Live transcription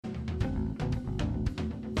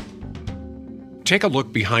Take a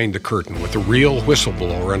look behind the curtain with the real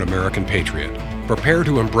whistleblower and American patriot. Prepare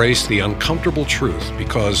to embrace the uncomfortable truth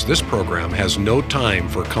because this program has no time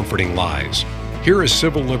for comforting lies. Here is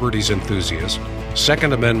civil liberties enthusiast,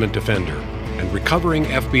 Second Amendment defender, and recovering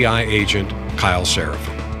FBI agent Kyle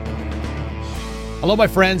Seraphin. Hello, my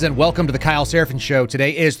friends, and welcome to the Kyle Seraphin Show.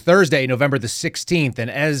 Today is Thursday, November the 16th,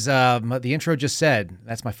 and as the intro just said,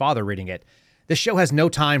 that's my father reading it, this show has no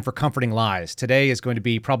time for comforting lies. Today is going to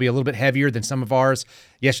be probably a little bit heavier than some of ours.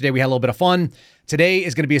 Yesterday, we had a little bit of fun. Today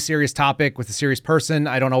is going to be a serious topic with a serious person.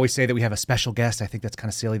 I don't always say that we have a special guest. I think that's kind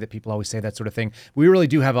of silly that people always say that sort of thing. We really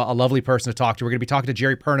do have a lovely person to talk to. We're going to be talking to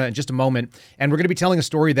Geri Perna in just a moment, and we're going to be telling a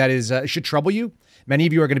story that is should trouble you. Many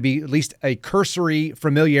of you are going to be at least a cursory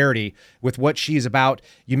familiarity with what she's about.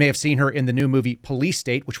 You may have seen her in the new movie Police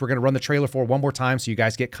State, which we're going to run the trailer for one more time so you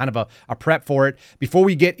guys get kind of a prep for it. Before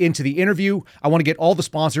we get into the interview, I want to get all the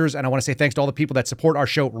sponsors, and I want to say thanks to all the people that support our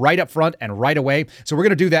show right up front and right away. So we're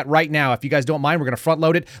going to do that right now. If you guys don't mind, we're going to front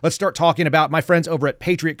load it. Let's start talking about my friends over at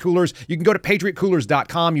Patriot Coolers. You can go to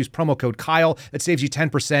patriotcoolers.com, use promo code Kyle. That saves you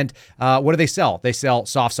 10%. What do they sell? They sell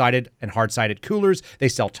soft-sided and hard-sided coolers. They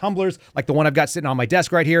sell tumblers like the one I've got sitting on my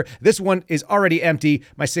desk right here. This one is already empty,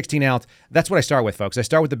 my 16-ounce. That's what I start with, folks. I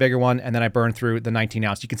start with the bigger one, and then I burn through the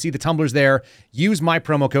 19-ounce. You can see the tumblers there. Use my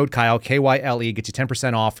promo code Kyle, K-Y-L-E, gets you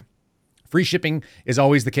 10% off. Free shipping is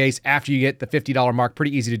always the case after you get the $50 mark.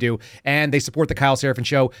 Pretty easy to do. And they support the Kyle Seraphin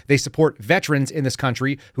Show. They support veterans in this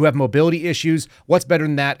country who have mobility issues. What's better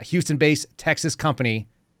than that? A Houston-based Texas company,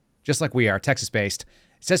 just like we are, Texas-based.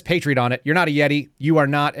 It says Patriot on it. You're not a Yeti. You are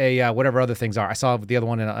not a whatever other things are. I saw the other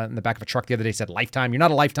one in the back of a truck the other day said Lifetime. You're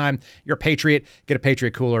not a Lifetime. You're a Patriot. Get a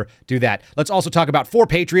Patriot cooler. Do that. Let's also talk about 4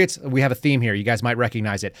 Patriots. We have a theme here. You guys might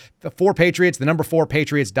recognize it. The 4 Patriots, the number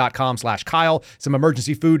 4patriots.com/Kyle. Some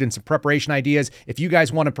emergency food and some preparation ideas. If you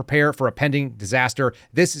guys want to prepare for a pending disaster,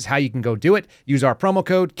 this is how you can go do it. Use our promo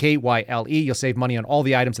code KYLE. You'll save money on all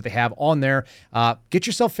the items that they have on there. Get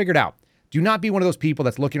yourself figured out. Do not be one of those people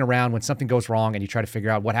that's looking around when something goes wrong and you try to figure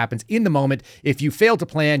out what happens in the moment. If you fail to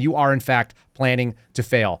plan, you are in fact planning to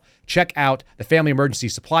fail. Check out the Family Emergency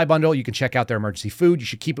Supply Bundle. You can check out their emergency food. You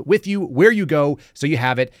should keep it with you where you go so you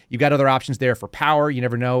have it. You've got other options there for power. You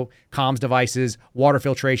never know. Comms devices, water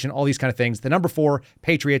filtration, all these kind of things. The number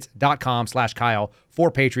 4patriots.com/Kyle,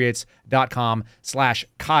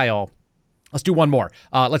 4patriots.com/Kyle. Let's do one more.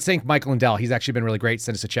 Let's thank Michael Lindell. He's actually been really great.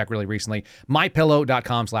 Sent us a check really recently.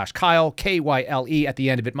 MyPillow.com/Kyle, K-Y-L-E at the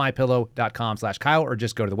end of it, MyPillow.com/Kyle, or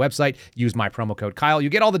just go to the website. Use my promo code Kyle. You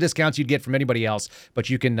get all the discounts you'd get from anybody else, but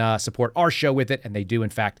you can support our show with it, and they do, in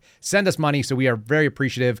fact, send us money, so we are very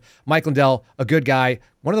appreciative. Mike Lindell, a good guy,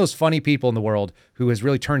 one of those funny people in the world who has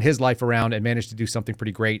really turned his life around and managed to do something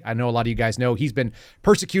pretty great. I know a lot of you guys know he's been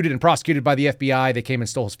persecuted and prosecuted by the FBI. They came and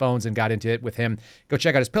stole his phones and got into it with him. Go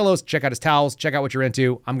check out his pillows, check out his towels, check out what you're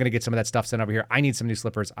into. I'm going to get some of that stuff sent over here. I need some new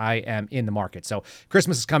slippers. I am in the market. So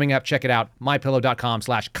Christmas is coming up. Check it out.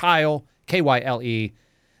 MyPillow.com/Kyle, K-Y-L-E.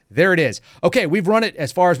 There it is. Okay, we've run it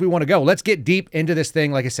as far as we want to go. Let's get deep into this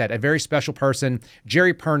thing. Like I said, a very special person,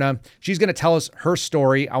 Geri Perna. She's going to tell us her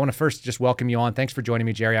story. I want to first just welcome you on. Thanks for joining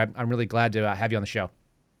me, Geri. I'm really glad to have you on the show.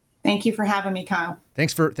 Thank you for having me, Kyle.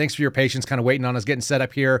 Thanks for your patience, kind of waiting on us getting set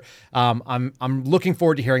up here. I'm looking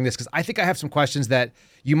forward to hearing this because I think I have some questions that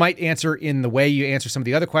you might answer in the way you answer some of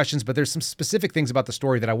the other questions, but there's some specific things about the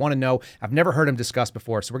story that I want to know. I've never heard them discussed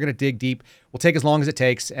before, so we're going to dig deep. We'll take as long as it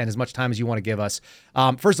takes and as much time as you want to give us.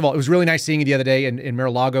 First of all, it was really nice seeing you the other day in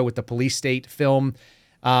Mar-a-Lago with the Police State film.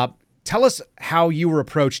 Tell us how you were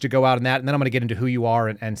approached to go out in that, and then I'm going to get into who you are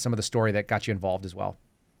and some of the story that got you involved as well.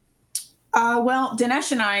 Well,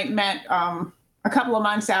 Dinesh and I met a couple of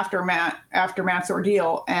months after Matt's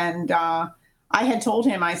ordeal, and I had told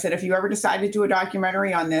him, I said, if you ever decide to do a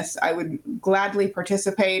documentary on this, I would gladly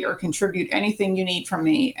participate or contribute anything you need from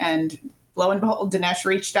me. And lo and behold, Dinesh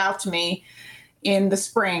reached out to me in the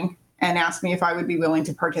spring and asked me if I would be willing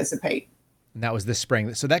to participate. And that was this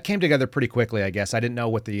spring. So that came together pretty quickly, I guess. I didn't know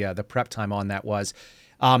what the prep time on that was.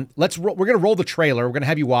 We're going to roll the trailer. We're going to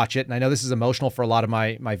have you watch it. And I know this is emotional for a lot of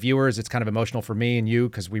my viewers. It's kind of emotional for me and you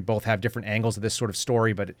because we both have different angles of this sort of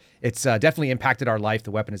story, but it's definitely impacted our life,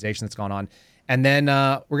 the weaponization that's gone on. And then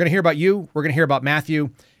we're going to hear about you. We're going to hear about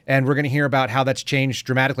Matthew, and we're going to hear about how that's changed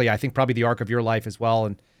dramatically. I think probably the arc of your life as well.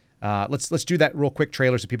 And let's do that real quick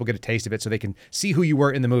trailer so people get a taste of it so they can see who you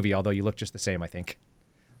were in the movie, although you look just the same, I think.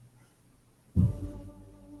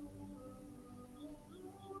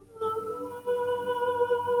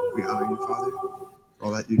 We honor you, Father, for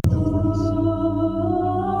all that you've done for us.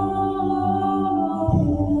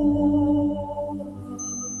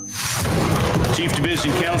 Chief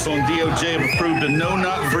Division Counsel and DOJ have approved a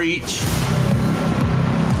no-knock breach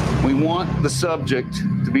We want the subject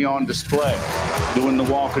to be on display, doing the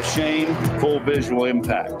walk of shame, full visual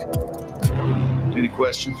impact. Any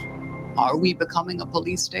questions? Are we becoming a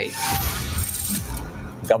police state?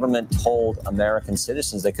 Government told American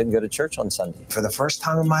citizens they couldn't go to church on Sunday. For the first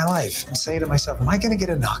time in my life, I'm saying to myself, am I going to get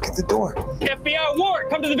a knock at the door? FBI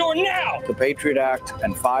warrant, come to the door now! The Patriot Act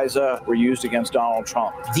and FISA were used against Donald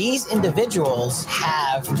Trump. These individuals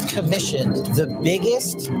have commissioned the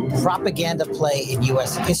biggest propaganda play in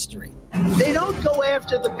U.S. history. They don't go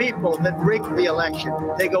after the people that rigged the election.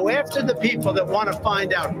 They go after the people that want to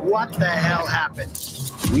find out what the hell happened.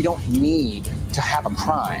 We don't need to have a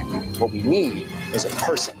crime. What we need is a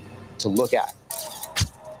person to look at.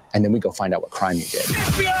 And then we go find out what crime you did.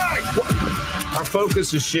 FBI! Our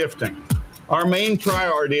focus is shifting. Our main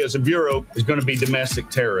priority as a bureau is going to be domestic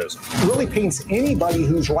terrorism. It really paints anybody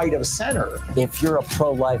who's right of center. If you're a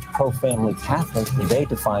pro-life, pro-family Catholic, they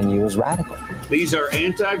define you as radical. These are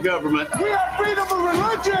anti-government. We have freedom of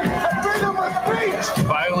religion and freedom of speech.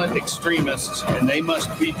 Violent extremists, and they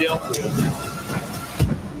must be dealt with.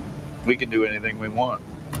 We can do anything we want.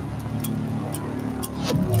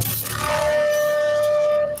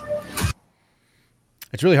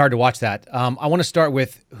 It's really hard to watch that. I want to start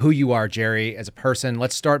with who you are, Geri, as a person.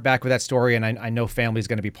 Let's start back with that story, and I know family is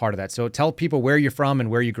going to be part of that. So tell people where you're from and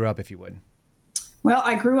where you grew up, if you would. Well,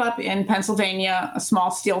 I grew up in Pennsylvania, a small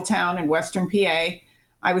steel town in western PA.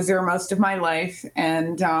 I was there most of my life,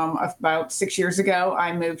 and about 6 years ago,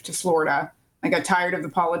 I moved to Florida. I got tired of the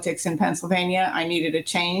politics in Pennsylvania. I needed a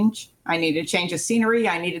change. I needed a change of scenery.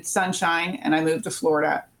 I needed sunshine, and I moved to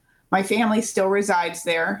Florida. My family still resides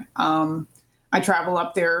there. I travel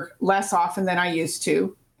up there less often than I used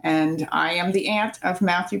to, and I am the aunt of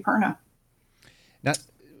Matthew Perna. Now,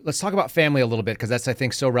 let's talk about family a little bit, because that's, I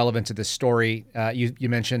think, so relevant to this story. You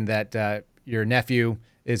mentioned that your nephew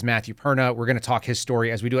is Matthew Perna. We're going to talk his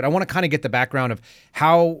story as we do it. I want to kind of get the background of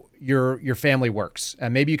how your family works.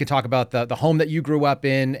 Maybe you could talk about the home that you grew up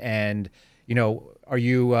in, and are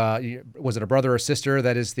you was it a brother or sister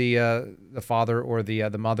that is the father or the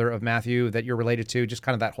mother of Matthew that you're related to? Just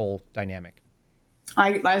kind of that whole dynamic.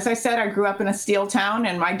 As I said, I grew up in a steel town,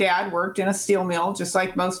 and my dad worked in a steel mill, just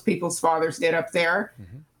like most people's fathers did up there.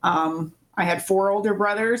 Mm-hmm. I had 4 older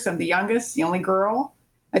brothers. I'm the youngest, the only girl.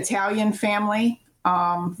 Italian family,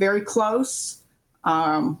 very close.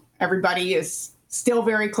 Everybody is still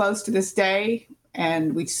very close to this day,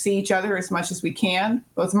 and we see each other as much as we can.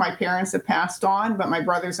 Both of my parents have passed on, but my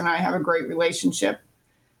brothers and I have a great relationship.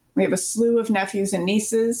 We have a slew of nephews and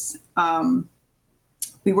nieces.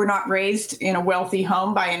 We were not raised in a wealthy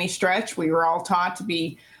home by any stretch. We were all taught to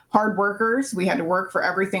be hard workers. We had to work for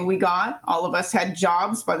everything we got. All of us had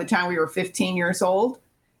jobs by the time we were 15 years old.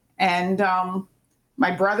 And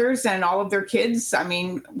my brothers and all of their kids,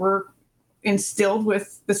 were instilled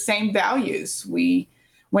with the same values. We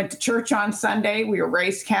went to church on Sunday. We were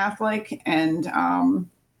raised Catholic, and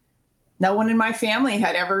no one in my family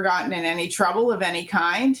had ever gotten in any trouble of any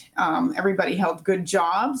kind. Everybody held good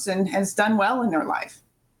jobs and has done well in their life.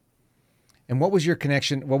 And what was your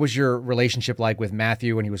connection? What was your relationship like with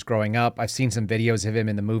Matthew when he was growing up? I've seen some videos of him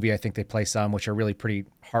in the movie. I think they play some, which are really pretty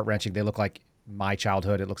heart-wrenching. They look like my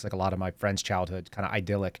childhood. It looks like a lot of my friends' childhood, kind of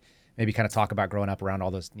idyllic. Maybe kind of talk about growing up around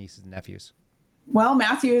all those nieces and nephews. Well,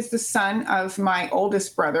 Matthew is the son of my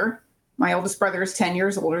oldest brother. My oldest brother is 10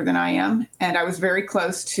 years older than I am, and I was very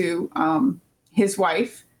close to his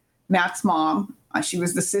wife, Matt's mom. She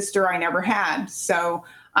was the sister I never had. So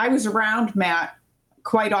I was around Matt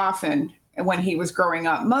quite often when he was growing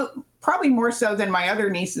up, probably more so than my other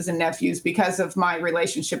nieces and nephews because of my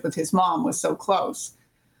relationship with his mom was so close.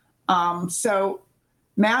 So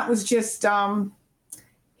Matt was just,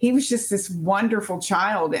 he was just this wonderful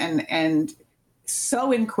child and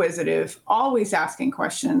so inquisitive, always asking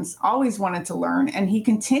questions, always wanted to learn. And he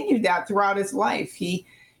continued that throughout his life. He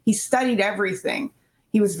studied everything.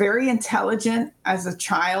 He was very intelligent as a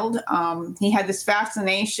child. He had this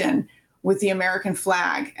fascination with the American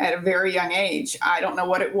flag at a very young age. I don't know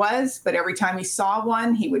what it was, but every time he saw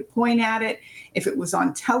one, he would point at it. If it was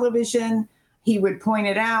on television, he would point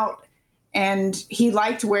it out. And he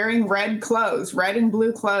liked wearing red clothes, red and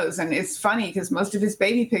blue clothes. And it's funny because most of his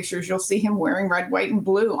baby pictures, you'll see him wearing red, white, and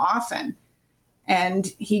blue often. And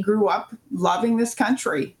he grew up loving this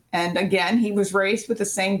country. And again, he was raised with the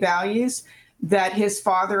same values that his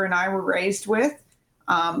father and I were raised with.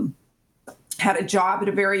 Had a job at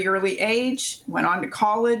a very early age, went on to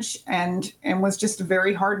college, and was just a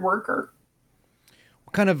very hard worker.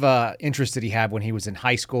 What kind of interest did he have when he was in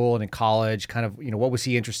high school and in college? Kind of, what was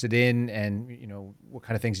he interested in? And, what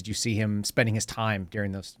kind of things did you see him spending his time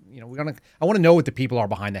during those? I want to know what the people are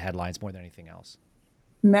behind the headlines more than anything else.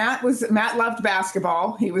 Matt loved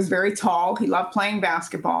basketball. He was very tall. He loved playing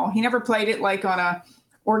basketball. He never played it like on a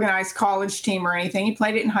organized college team or anything. He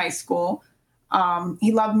played it in high school.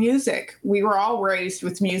 He loved music. We were all raised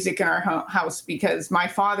with music in our house because my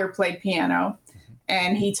father played piano,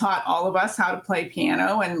 and he taught all of us how to play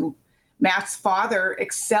piano. And Matt's father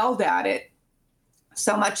excelled at it,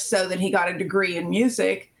 so much so that he got a degree in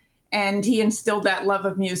music, and he instilled that love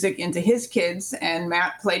of music into his kids. And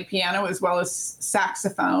Matt played piano as well as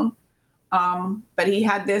saxophone. But he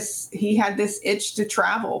had this itch to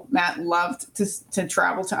travel. Matt loved to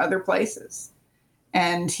travel to other places,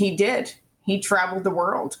 and he did. He traveled the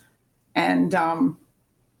world, and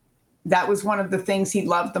that was one of the things he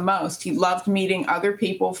loved the most. He loved meeting other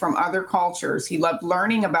people from other cultures. He loved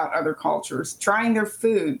learning about other cultures, trying their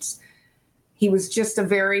foods. He was just a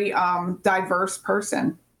very diverse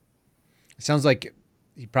person. It sounds like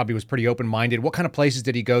he probably was pretty open-minded. What kind of places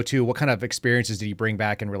did he go to? What kind of experiences did he bring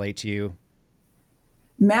back and relate to you?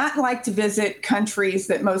 Matt liked to visit countries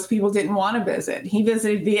that most people didn't want to visit. He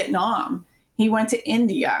visited Vietnam. He went to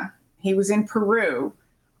India. He was in Peru,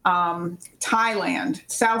 Thailand,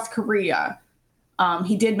 South Korea.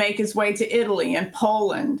 He did make his way to Italy and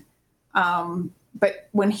Poland. But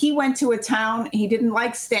when he went to a town, he didn't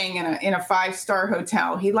like staying in a five-star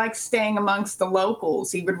hotel. He liked staying amongst the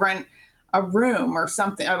locals. He would rent a room or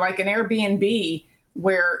something, or like an Airbnb,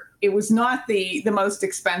 where it was not the most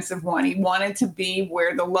expensive one. He wanted to be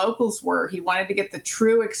where the locals were. He wanted to get the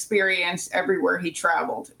true experience everywhere he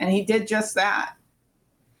traveled. And he did just that.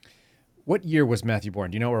 What year was Matthew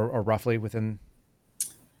born? Do you know, or roughly within?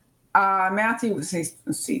 Matthew was,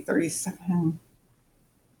 let's see, 37.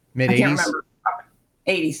 Mid-80s? I can't remember.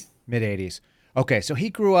 80s. Mid-80s. Okay, so he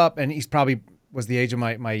grew up, and he's probably was the age of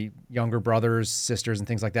my younger brothers, sisters, and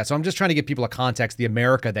things like that. So I'm just trying to give people a context, the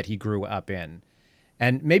America that he grew up in.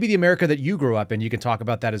 And maybe the America that you grew up in, you can talk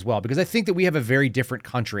about that as well. Because I think that we have a very different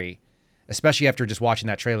country, especially after just watching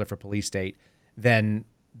that trailer for Police State, than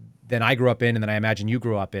I grew up in, and then I imagine you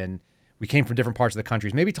grew up in. We came from different parts of the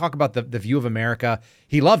countries. Maybe talk about the view of America.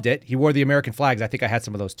 He loved it. He wore the American flags. I think I had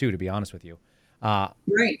some of those too, to be honest with you.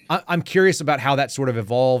 Right. I'm curious about how that sort of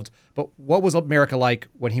evolved, but what was America like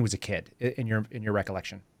when he was a kid in your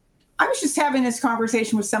recollection? I was just having this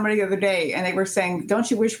conversation with somebody the other day, and they were saying, don't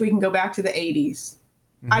you wish we can go back to the 80s?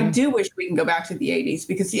 Mm-hmm. I do wish we can go back to the 80s,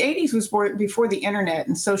 because the 80s was before the internet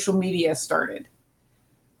and social media started.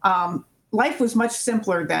 Life was much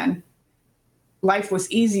simpler then. Life was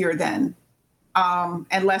easier then,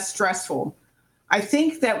 and less stressful. I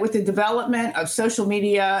think that with the development of social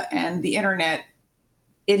media and the internet,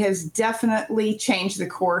 it has definitely changed the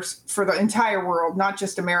course for the entire world, not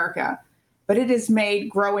just America, but it has made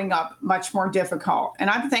growing up much more difficult. And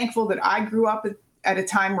I'm thankful that I grew up at a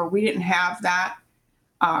time where we didn't have that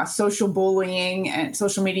social bullying and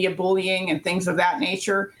social media bullying and things of that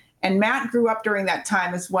nature. And Matt grew up during that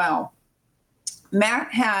time as well.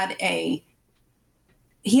 Matt had a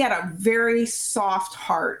very soft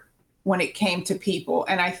heart when it came to people.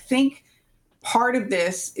 And I think part of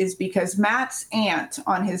this is because Matt's aunt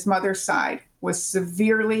on his mother's side was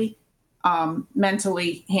severely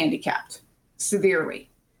mentally handicapped, severely.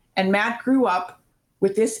 And Matt grew up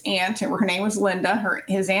with this aunt, and her name was Linda,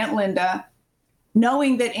 his Aunt Linda,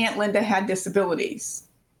 knowing that Aunt Linda had disabilities.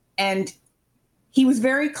 And he was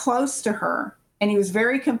very close to her, and he was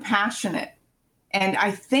very compassionate. And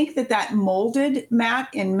I think that molded Matt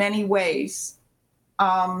in many ways.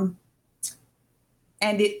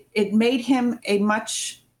 And it made him a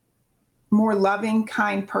much more loving,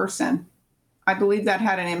 kind person. I believe that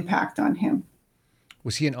had an impact on him.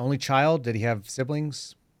 Was he an only child? Did he have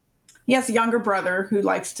siblings? He has a younger brother who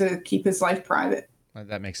likes to keep his life private.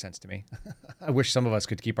 That makes sense to me. I wish some of us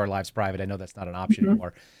could keep our lives private. I know that's not an option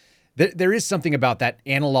anymore. There is something about that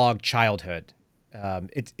analog childhood.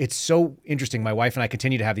 It's so interesting. My wife and I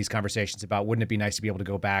continue to have these conversations about, wouldn't it be nice to be able to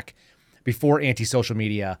go back before anti-social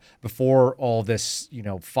media, before all this,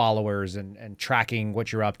 followers and tracking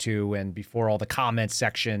what you're up to, and before all the comment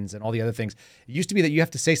sections and all the other things. It used to be that you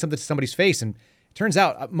have to say something to somebody's face, and it turns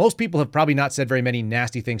out most people have probably not said very many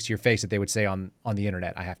nasty things to your face that they would say on the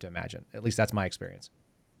internet, I have to imagine. At least that's my experience.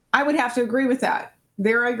 I would have to agree with that.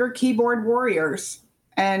 There are your keyboard warriors,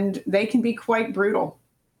 and they can be quite brutal.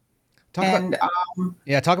 Talk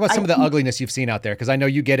about some of the ugliness you've seen out there, because I know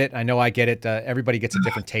you get it. I know I get it. Everybody gets a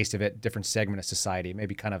different taste of it, different segment of society.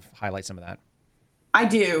 Maybe kind of highlight some of that. I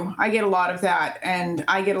do. I get a lot of that. And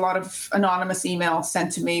I get a lot of anonymous emails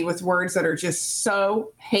sent to me with words that are just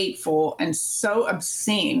so hateful and so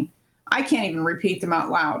obscene. I can't even repeat them out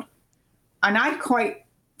loud. And I quite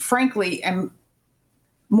frankly am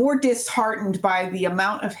more disheartened by the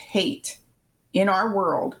amount of hate in our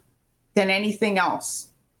world than anything else.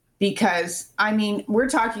 Because, I mean, we're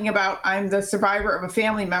talking about, I'm the survivor of a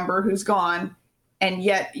family member who's gone, and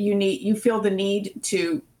yet you feel the need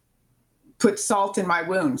to put salt in my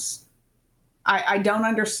wounds. I don't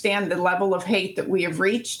understand the level of hate that we have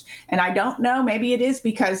reached. And I don't know, maybe it is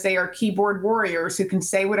because they are keyboard warriors who can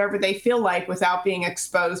say whatever they feel like without being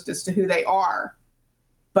exposed as to who they are.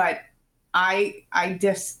 But I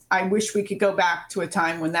wish we could go back to a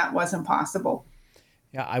time when that wasn't possible.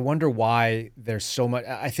 Yeah, I wonder why there's so much.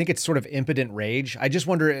 I think it's sort of impotent rage. I just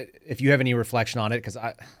wonder if you have any reflection on it, because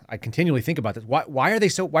I continually think about this. Why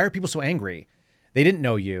are people so angry? They didn't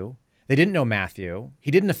know you. They didn't know Matthew.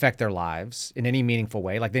 He didn't affect their lives in any meaningful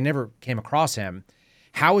way. Like, they never came across him.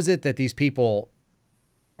 How is it that these people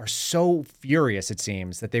are so furious, it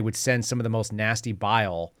seems, that they would send some of the most nasty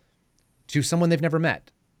bile to someone they've never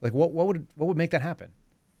met? Like, what would make that happen?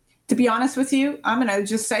 To be honest with you, I'm going to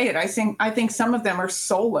just say it. I think some of them are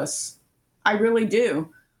soulless. I really do.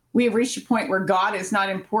 We have reached a point where God is not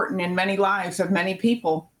important in many lives of many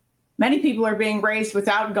people. Many people are being raised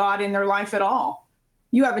without God in their life at all.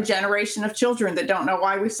 You have a generation of children that don't know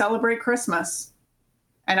why we celebrate Christmas.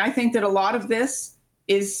 And I think that a lot of this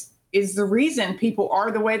is the reason people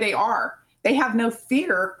are the way they are. They have no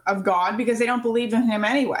fear of God because they don't believe in him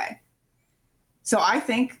anyway. So I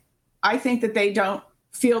think that they don't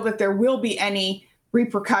feel that there will be any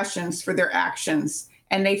repercussions for their actions.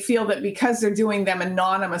 And they feel that because they're doing them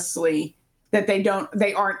anonymously, that they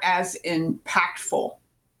aren't as impactful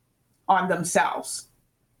on themselves.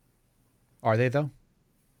 Are they, though?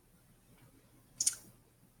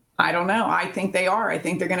 I don't know. I think they are. I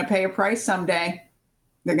think they're going to pay a price someday.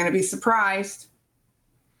 They're going to be surprised.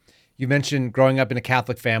 You mentioned growing up in a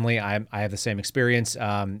Catholic family. I have the same experience.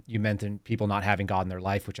 You mentioned people not having God in their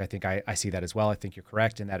life, which I think I see that as well. I think you're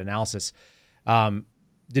correct in that analysis.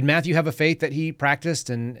 Did Matthew have a faith that he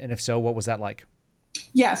practiced? And if so, what was that like?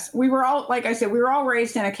 Yes, we were all, like I said, we were all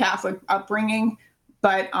raised in a Catholic upbringing.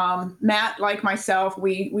 But Matt, like myself,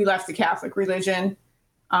 we left the Catholic religion.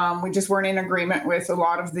 We just weren't in agreement with a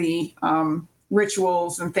lot of the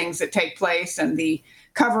rituals and things that take place, and the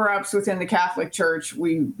cover-ups within the Catholic Church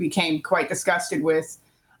we became quite disgusted with.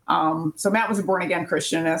 So Matt was a born-again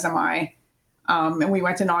Christian, as am I. And we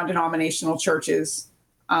went to non-denominational churches.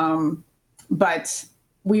 But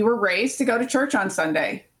we were raised to go to church on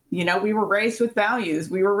Sunday. You know, we were raised with values.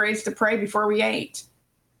 We were raised to pray before we ate.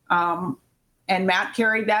 And Matt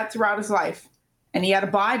carried that throughout his life. And he had a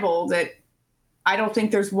Bible that I don't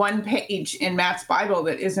think there's one page in Matt's Bible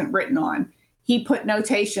that isn't written on. He put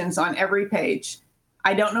notations on every page.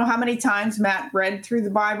 I don't know how many times Matt read through the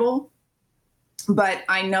Bible, but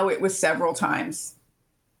I know it was several times.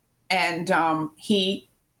 And he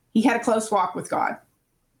had a close walk with God.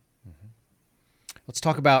 Let's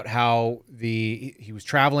talk about how he was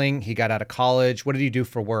traveling. He got out of college. What did he do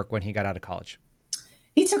for work when he got out of college?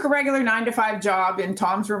 He took a regular 9-to-5 job in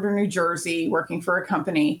Toms River, New Jersey, working for a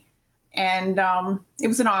company. And it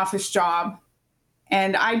was an office job.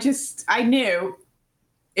 And I knew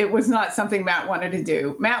it was not something Matt wanted to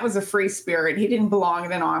do. Matt was a free spirit. He didn't belong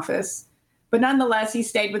in an office. But nonetheless, he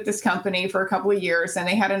stayed with this company for a couple of years, and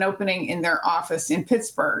they had an opening in their office in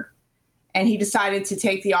Pittsburgh. And he decided to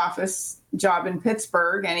take the office job in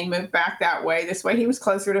Pittsburgh, and he moved back that way. This way he was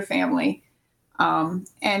closer to family.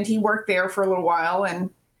 And he worked there for a little while, and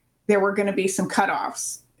there were going to be some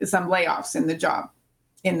layoffs in the job,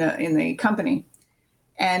 in the company.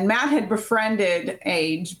 And Matt had befriended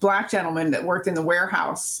a black gentleman that worked in the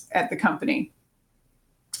warehouse at the company.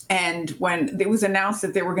 And when it was announced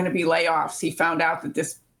that there were going to be layoffs, he found out that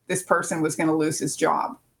this person was going to lose his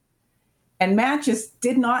job. And Matt just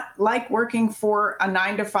did not like working for a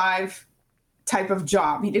 9-to-5 type of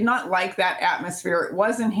job. He did not like that atmosphere. It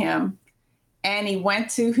wasn't him. And he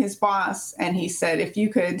went to his boss and he said, if you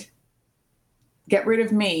could get rid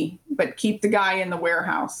of me, but keep the guy in the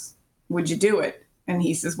warehouse, would you do it? And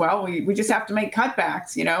he says, well, we just have to make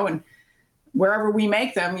cutbacks, and wherever we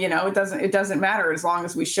make them, it doesn't matter as long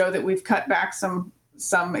as we show that we've cut back some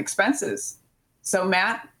expenses. So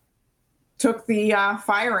Matt took the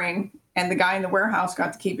firing, and the guy in the warehouse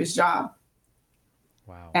got to keep his job.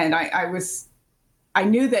 Wow. And I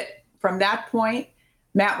knew that from that point,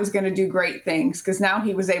 Matt was going to do great things, because now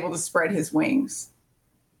he was able to spread his wings.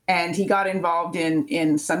 And he got involved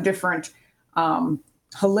in some different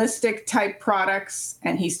holistic type products,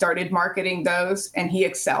 and he started marketing those, and he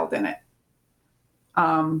excelled in it.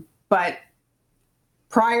 But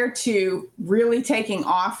prior to really taking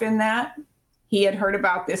off in that, he had heard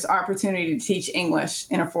about this opportunity to teach English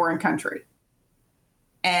in a foreign country.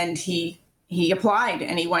 And he applied,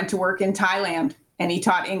 and he went to work in Thailand, and he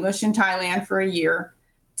taught English in Thailand for a year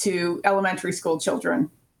to elementary school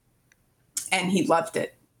children. And he loved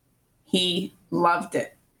it. He loved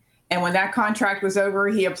it. And when that contract was over,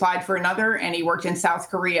 he applied for another, and he worked in South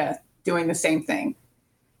Korea doing the same thing.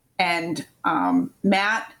 And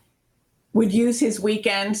Matt would use his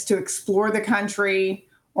weekends to explore the country,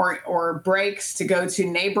 or breaks to go to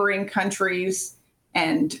neighboring countries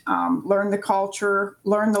and learn the culture,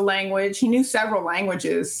 learn the language. He knew several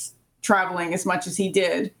languages, traveling as much as he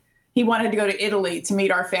did. He wanted to go to Italy to meet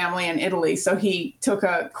our family in Italy. So he took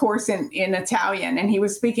a course in Italian, and he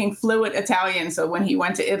was speaking fluent Italian. So when he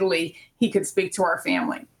went to Italy, he could speak to our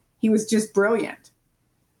family. He was just brilliant.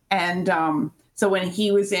 And so when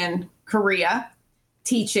he was in Korea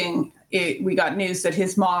teaching, we got news that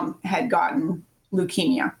his mom had gotten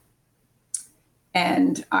leukemia.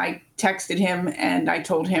 And I texted him and I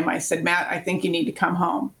told him, I said, Matt, I think you need to come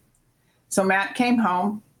home. So Matt came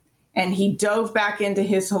home, and he dove back into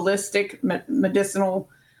his holistic medicinal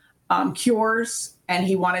cures, and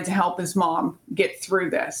he wanted to help his mom get through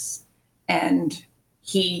this. And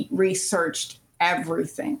he researched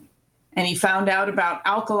everything, and he found out about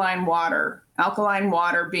alkaline water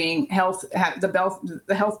being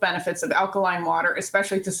the health benefits of alkaline water,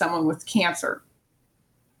 especially to someone with cancer.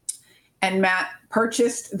 And Matt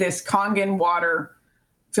purchased this Kangen water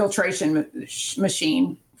filtration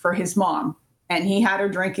machine for his mom, and he had her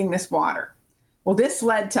drinking this water. Well, this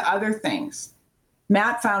led to other things.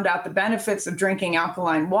 Matt found out the benefits of drinking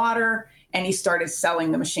alkaline water, and he started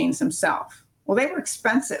selling the machines himself. Well, they were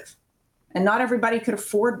expensive, and not everybody could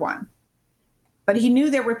afford one. But he knew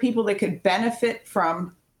there were people that could benefit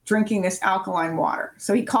from drinking this alkaline water.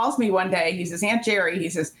 So he calls me one day. He says, Aunt Geri, he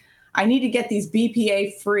says, I need to get these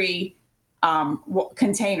BPA-free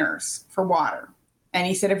containers for water. And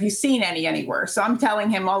he said, have you seen any anywhere? So I'm telling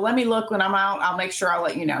him, well, let me look when I'm out. I'll make sure I'll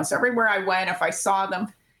let you know. So everywhere I went, if I saw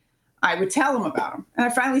them, I would tell him about them. And I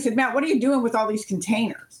finally said, Matt, what are you doing with all these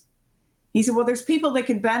containers? He said, well, there's people that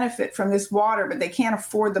could benefit from this water, but they can't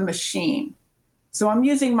afford the machine. So I'm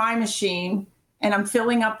using my machine, and I'm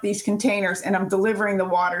filling up these containers, and I'm delivering the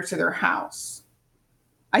water to their house.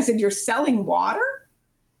 I said, you're selling water?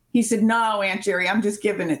 He said, no, Aunt Geri, I'm just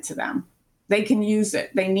giving it to them. They can use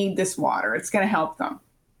it. They need this water. It's going to help them.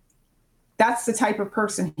 That's the type of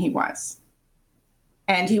person he was.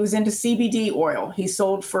 And he was into CBD oil. He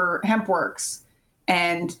sold for HempWorks.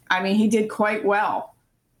 And I mean, he did quite well.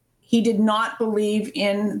 He did not believe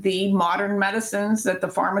in the modern medicines that the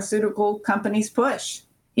pharmaceutical companies push.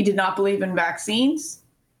 He did not believe in vaccines.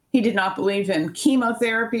 He did not believe in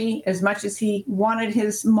chemotherapy. As much as he wanted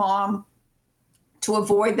his mom to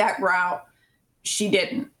avoid that route, she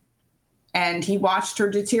didn't. And he watched her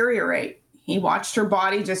deteriorate. He watched her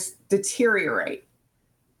body just deteriorate.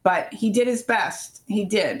 But he did his best. He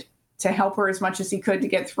did, to help her as much as he could to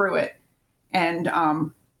get through it. And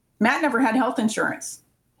Matt never had health insurance.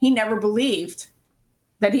 He never believed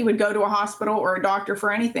that he would go to a hospital or a doctor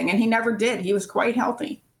for anything. And he never did. He was quite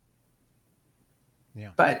healthy.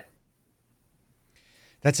 Yeah. But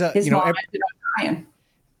that's his mom ended up dying.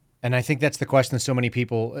 And I think that's the question that so many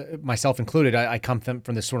people, myself included, I come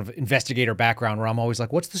from this sort of investigator background where I'm always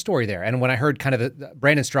like, what's the story there? And when I heard kind of the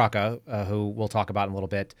Brandon Straka, who we'll talk about in a little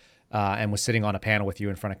bit, and was sitting on a panel with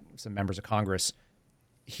you in front of some members of Congress,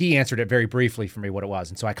 he answered it very briefly for me what it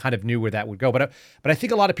was. And so I kind of knew where that would go. But I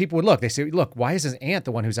think a lot of people would look. They say, look, why is his aunt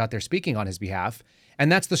the one who's out there speaking on his behalf?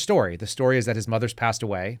 And that's the story. The story is that his mother's passed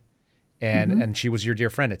away, and she was your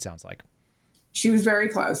dear friend, it sounds like. She was very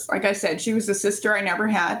close. Like I said, she was a sister I never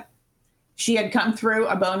had. She had come through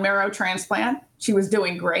a bone marrow transplant. She was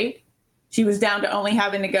doing great. She was down to only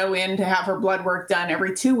having to go in to have her blood work done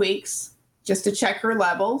every 2 weeks just to check her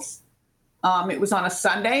levels. It was on a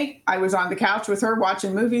Sunday. I was on the couch with her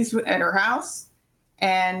watching movies at her house.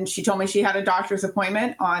 And she told me she had a doctor's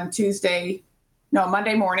appointment on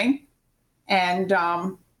Monday morning.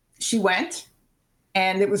 And she went.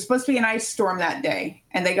 And it was supposed to be an ice storm that day.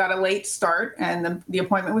 And they got a late start. And the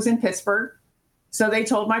appointment was in Pittsburgh. So they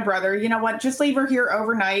told my brother, you know what, just leave her here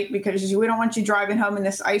overnight because we don't want you driving home in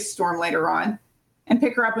this ice storm later on, and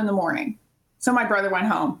pick her up in the morning. So my brother went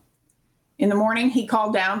home. In the morning, he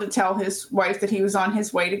called down to tell his wife that he was on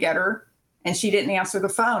his way to get her, and she didn't answer the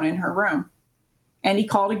phone in her room. And he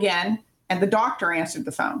called again, and the doctor answered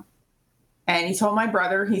the phone. And he told my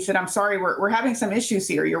brother, he said, I'm sorry, we're having some issues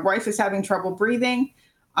here. Your wife is having trouble breathing.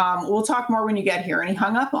 We'll talk more when you get here. And he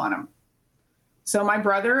hung up on him. So my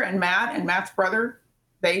brother and Matt's brother,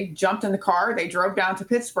 they jumped in the car. They drove down to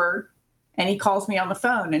Pittsburgh, and he calls me on the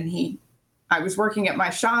phone. And I was working at my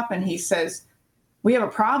shop, and he says, we have a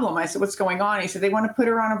problem. I said, what's going on? He said, they want to put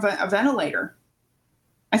her on a ventilator.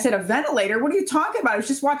 I said, a ventilator? What are you talking about? I was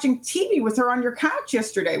just watching TV with her on your couch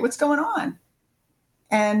yesterday. What's going on?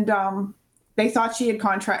 And they thought she had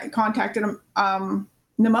contacted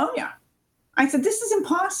pneumonia. I said, this is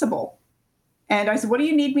impossible. And I said, what do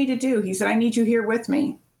you need me to do? He said, I need you here with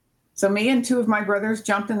me. So me and two of my brothers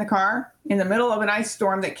jumped in the car in the middle of an ice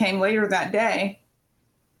storm that came later that day.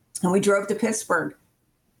 And we drove to Pittsburgh.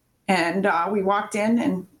 And we walked in,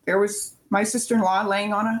 and there was my sister-in-law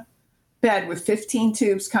laying on a bed with 15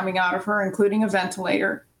 tubes coming out of her, including a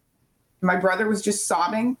ventilator. My brother was just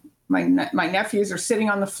sobbing. My nephews are sitting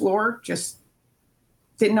on the floor, just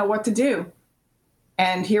didn't know what to do.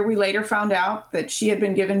 And here we later found out that she had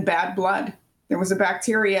been given bad blood. There was a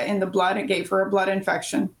bacteria in the blood. It gave her a blood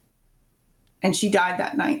infection. And she died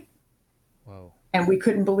that night. Whoa. And we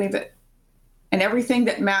couldn't believe it. And everything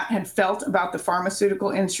that Matt had felt about the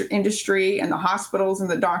pharmaceutical industry and the hospitals and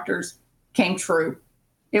the doctors came true.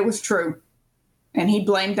 It was true. And he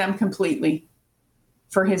blamed them completely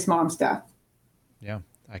for his mom's death. Yeah,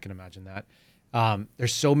 I can imagine that.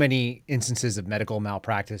 There's so many instances of medical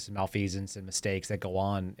malpractice and malfeasance and mistakes that go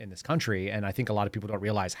on in this country. And I think a lot of people don't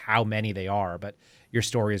realize how many they are. But your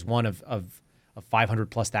story is one of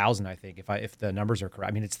 500,000+, I think, if the numbers are correct.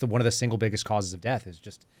 I mean, it's one of the single biggest causes of death is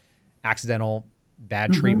just accidental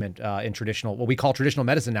bad treatment in traditional, what we call traditional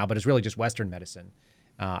medicine now, but it's really just Western medicine.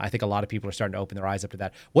 I think a lot of people are starting to open their eyes up to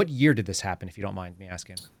that. What year did this happen, if you don't mind me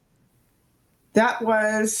asking? That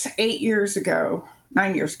was 9 years ago.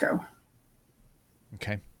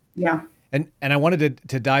 Okay. Yeah. And I wanted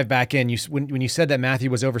to dive back in. When you said that Matthew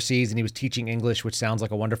was overseas and he was teaching English, which sounds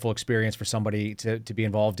like a wonderful experience for somebody to be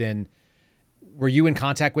involved in, were you in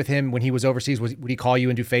contact with him when he was overseas? Would he call you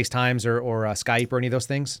and do FaceTimes or Skype or any of those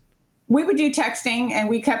things? We would do texting, and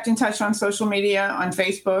we kept in touch on social media, on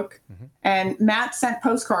Facebook. And Matt sent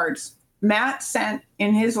postcards. Matt sent,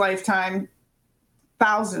 in his lifetime,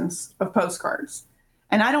 thousands of postcards.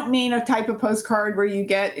 And I don't mean a type of postcard where you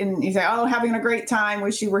get and you say, oh, having a great time,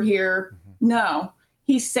 wish you were here. No,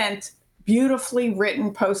 he sent beautifully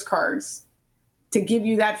written postcards to give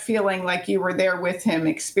you that feeling like you were there with him,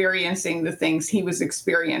 experiencing the things he was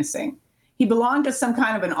experiencing. He belonged to some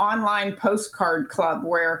kind of an online postcard club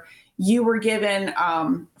where you were given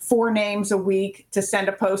 4 names a week to send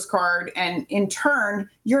a postcard. And in turn,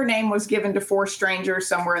 your name was given to 4 strangers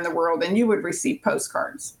somewhere in the world, and you would receive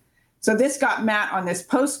postcards. So this got Matt on this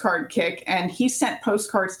postcard kick, and he sent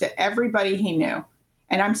postcards to everybody he knew.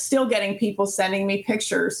 And I'm still getting people sending me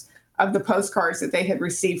pictures of the postcards that they had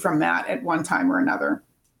received from Matt at one time or another.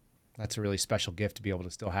 That's a really special gift to be able to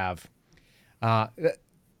still have.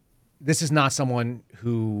 This is not someone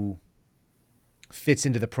who fits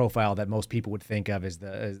into the profile that most people would think of as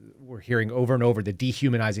we're hearing over and over the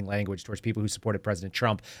dehumanizing language towards people who supported President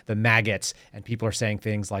Trump, the maggots, and people are saying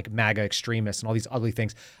things like MAGA extremists and all these ugly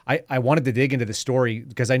things. I wanted to dig into the story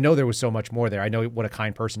because I know there was so much more there. I know what a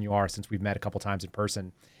kind person you are since we've met a couple times in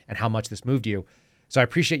person and how much this moved you. So I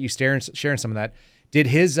appreciate you sharing some of that.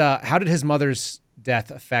 How did his mother's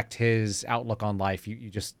death affect his outlook on life? You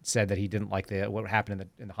just said that he didn't like what happened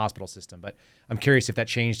in the hospital system, but I'm curious if that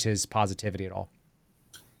changed his positivity at all.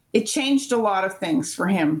 It changed a lot of things for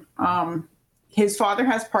him. His father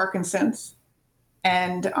has Parkinson's,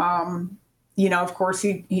 and of course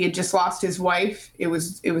he had just lost his wife. It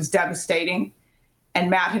was devastating, and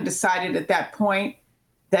Matt had decided at that point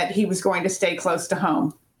that he was going to stay close to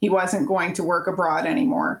home. He wasn't going to work abroad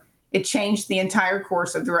anymore. It changed the entire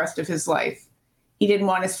course of the rest of his life. He didn't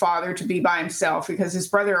want his father to be by himself because his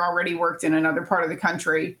brother already worked in another part of the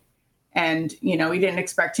country. And, he didn't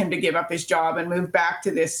expect him to give up his job and move back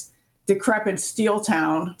to this decrepit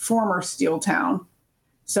former steel town.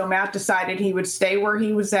 So Matt decided he would stay where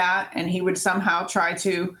he was at and he would somehow try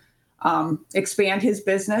to expand his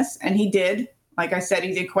business. And he did. Like I said,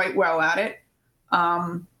 he did quite well at it.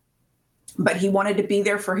 But he wanted to be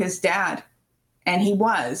there for his dad. And he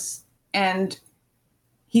was. And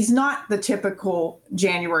he's not the typical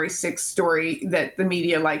January 6th story that the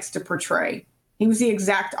media likes to portray. He was the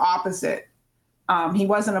exact opposite. He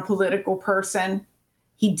wasn't a political person.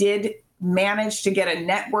 He did manage to get a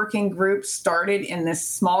networking group started in this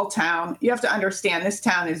small town. You have to understand, this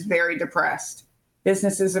town is very depressed.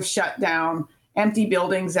 Businesses have shut down, empty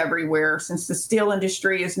buildings everywhere. Since the steel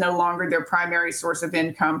industry is no longer their primary source of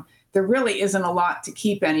income, there really isn't a lot to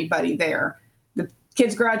keep anybody there. The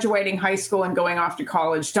kids graduating high school and going off to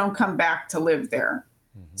college don't come back to live there.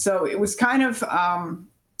 So it was kind of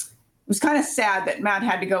sad that Matt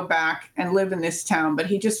had to go back and live in this town, but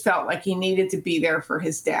he just felt like he needed to be there for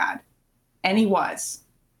his dad. And he was,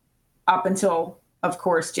 up until, of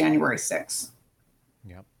course, January 6th.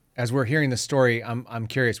 Yep. As we're hearing the story, I'm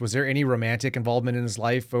curious, was there any romantic involvement in his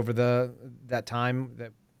life over that time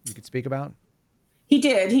that you could speak about? He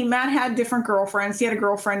did. Matt had different girlfriends. He had a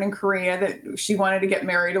girlfriend in Korea that she wanted to get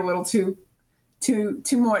married a little too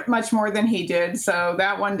much more than he did. So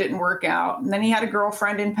that one didn't work out. And then he had a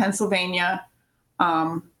girlfriend in Pennsylvania,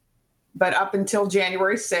 but up until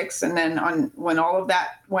January 6th. And then when all of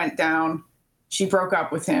that went down, she broke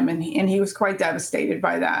up with him, and he was quite devastated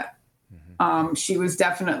by that. Mm-hmm. She was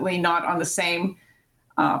definitely not on the same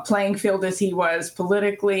playing field as he was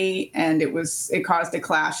politically, and it caused a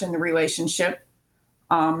clash in the relationship.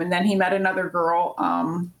 And then he met another girl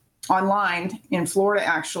online in Florida,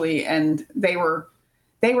 actually, and they were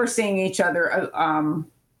seeing each other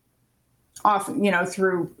often,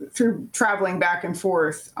 through traveling back and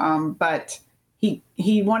forth. But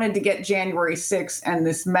he wanted to get January 6th and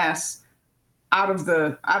this mess out of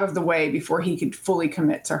the way before he could fully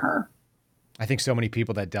commit to her. I think so many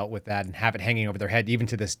people that dealt with that and have it hanging over their head, even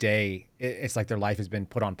to this day, it's like their life has been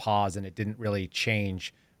put on pause and it didn't really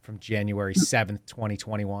change from January 7th,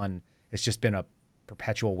 2021. It's just been a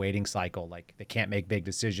perpetual waiting cycle. Like, they can't make big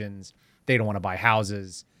decisions. They don't want to buy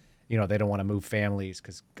houses. They don't want to move families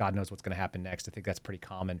because God knows what's going to happen next. I think that's pretty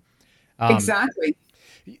common. Exactly.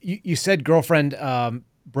 You said girlfriend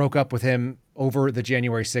broke up with him over the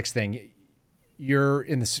January 6th thing.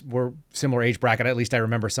 We're similar age bracket. At least I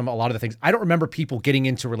remember a lot of the things. I don't remember people getting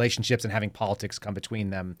into relationships and having politics come between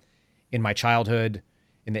them in my childhood,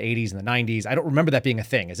 in the 80s and the 90s. I don't remember that being a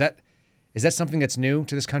thing. Is that something that's new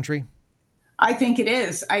to this country? I think it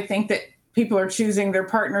is. I think that people are choosing their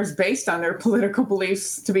partners based on their political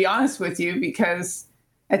beliefs, to be honest with you, because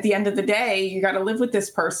at the end of the day, you got to live with this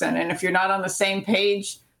person. And if you're not on the same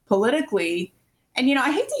page politically, and,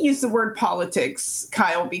 I hate to use the word politics,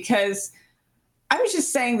 Kyle, because I was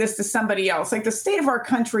just saying this to somebody else, like the state of our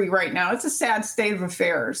country right now, it's a sad state of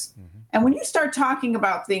affairs. Mm-hmm. And when you start talking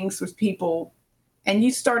about things with people and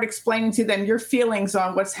you start explaining to them your feelings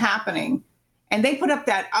on what's happening, and they put up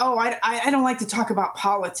that, I don't like to talk about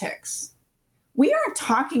politics. We aren't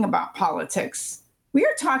talking about politics. We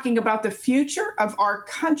are talking about the future of our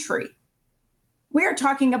country. We are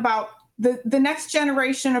talking about the next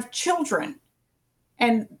generation of children.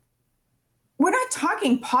 And we're not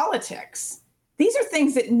talking politics. These are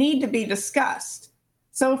things that need to be discussed.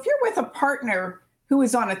 So if you're with a partner who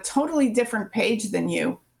is on a totally different page than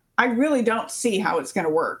you, I really don't see how it's going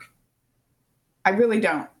to work. I really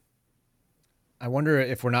don't. I wonder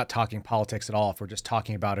if we're not talking politics at all, if we're just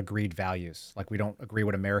talking about agreed values, like we don't agree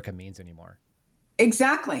what America means anymore.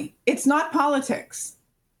 Exactly. It's not politics.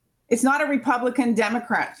 It's not a Republican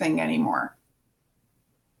Democrat thing anymore.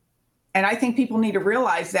 And I think people need to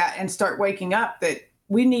realize that and start waking up that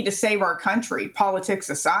we need to save our country, politics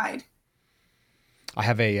aside. I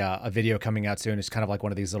have a video coming out soon. It's kind of like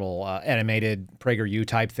one of these little animated PragerU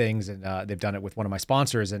type things, and they've done it with one of my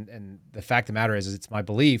sponsors. And the fact of the matter is it's my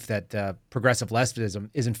belief that progressive leftism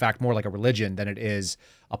is in fact more like a religion than it is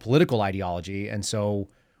a political ideology. And so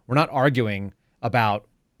we're not arguing about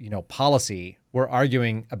policy. We're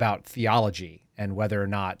arguing about theology and whether or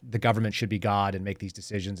not the government should be God and make these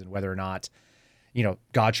decisions, and whether or not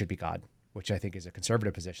God should be God, which I think is a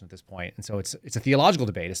conservative position at this point. And so it's a theological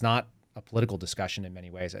debate. It's not a political discussion in many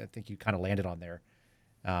ways. I think you kind of landed on there.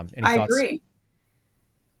 Any thoughts? Agree.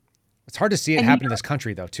 It's hard to see it happen in this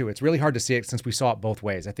country, though, too. It's really hard to see it since we saw it both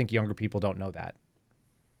ways. I think younger people don't know that.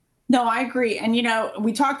 No, I agree. And,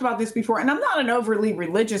 we talked about this before, and I'm not an overly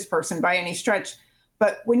religious person by any stretch,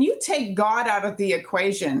 but when you take God out of the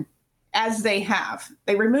equation, as they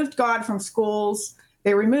removed God from schools,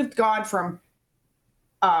 they removed God from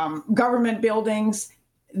government buildings.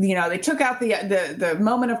 They took out the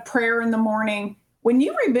moment of prayer in the morning. When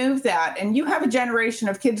you remove that and you have a generation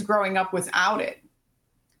of kids growing up without it,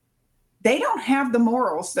 they don't have the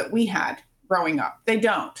morals that we had growing up. They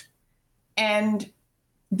don't. And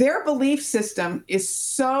their belief system is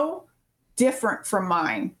so different from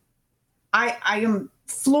mine. I am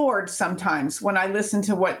floored sometimes when I listen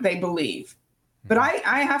to what they believe. But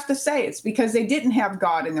I have to say it's because they didn't have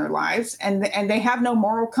God in their lives, and they have no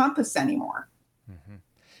moral compass anymore. Mm-hmm.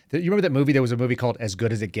 You remember that movie? There was a movie called As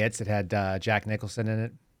Good as It Gets. It had Jack Nicholson in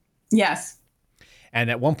it. Yes. And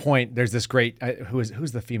at one point, there's this great who's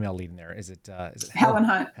the female lead in there? Is it Helen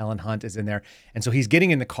Hunt? Helen Hunt is in there, and so he's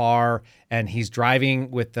getting in the car and he's driving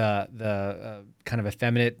with the kind of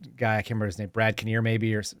effeminate guy. I can't remember his name. Brad Kinnear,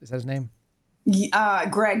 maybe, or is that his name?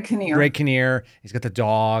 Greg Kinnear. Greg Kinnear. He's got the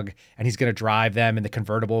dog, and he's going to drive them in the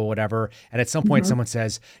convertible or whatever. And at some point, someone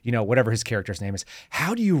says, whatever his character's name is,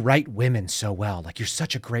 how do you write women so well? Like, you're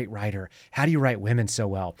such a great writer. How do you write women so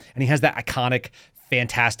well? And he has that iconic,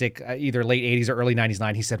 fantastic, either late 80s or early 90s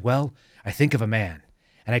line. He said, well, I think of a man,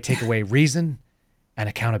 and I take away reason and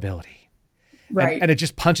accountability. Right. And it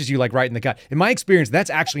just punches you like right in the gut. In my experience, that's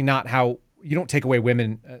actually not how you don't take away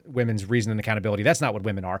women's reason and accountability. That's not what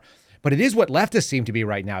women are. But it is what leftists seem to be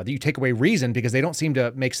right now, that you take away reason because they don't seem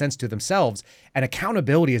to make sense to themselves. And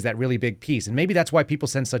accountability is that really big piece. And maybe that's why people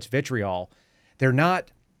send such vitriol.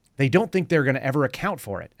 They don't think they're going to ever account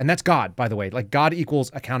for it. And that's God, by the way. Like, God equals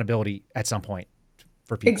accountability at some point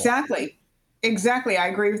for people. Exactly. I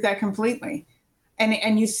agree with that completely.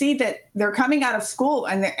 And you see that they're coming out of school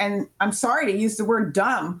and I'm sorry to use the word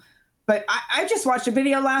dumb, but I just watched a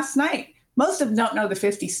video last night. Most of them don't know the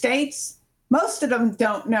 50 states. Most of them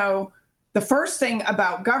don't know the first thing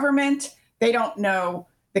about government. They don't know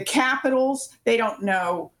the capitals. They don't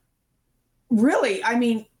know really,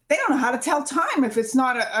 they don't know how to tell time if it's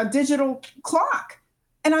not a digital clock.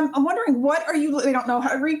 And I'm wondering, they don't know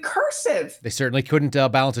how to read cursive. They certainly couldn't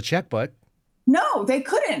balance a checkbook. No, they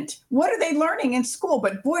couldn't. What are they learning in school?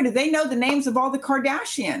 But boy, do they know the names of all the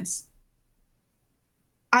Kardashians.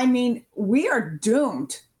 We are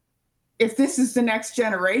doomed. If this is the next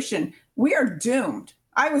generation, we are doomed.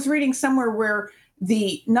 I was reading somewhere where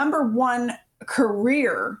the number one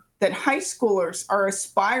career that high schoolers are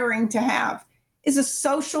aspiring to have is a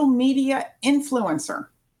social media influencer.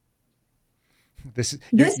 This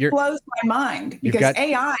blows my mind because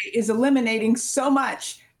AI is eliminating so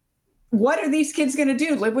much. What are these kids going to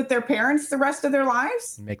do? Live with their parents the rest of their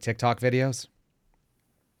lives? Make TikTok videos?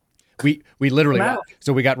 We literally,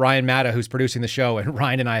 so we got Ryan Matta, who's producing the show, and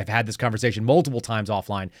Ryan and I have had this conversation multiple times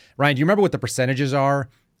offline. Ryan, do you remember what the percentages are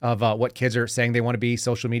of what kids are saying they want to be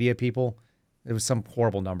social media people? It was some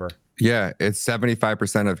horrible number. Yeah, it's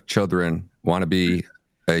 75% of children want to be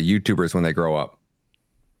YouTubers when they grow up.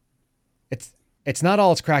 It's not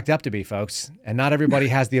all it's cracked up to be, folks. And not everybody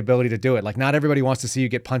has the ability to do it. Like, not everybody wants to see you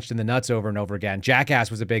get punched in the nuts over and over again. Jackass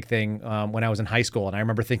was a big thing when I was in high school, and I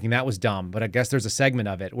remember thinking that was dumb. But I guess there's a segment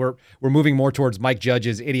of it. We're moving more towards Mike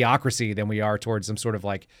Judge's Idiocracy than we are towards some sort of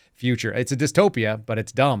like future. It's a dystopia, but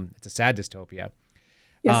it's dumb. It's a sad dystopia.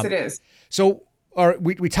 Yes, it is. So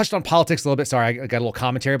we touched on politics a little bit. Sorry, I got a little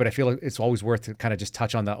commentary, but I feel like it's always worth to kind of just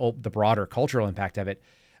touch on the broader cultural impact of it.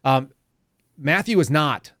 Matthew is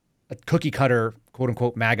not a cookie cutter, quote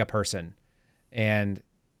unquote, MAGA person. And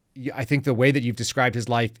I think the way that you've described his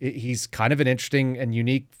life, he's kind of an interesting and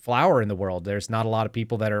unique flower in the world. There's not a lot of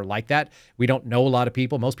people that are like that. We don't know a lot of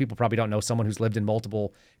people. Most people probably don't know someone who's lived in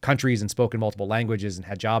multiple countries and spoken multiple languages and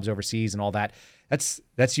had jobs overseas and all that.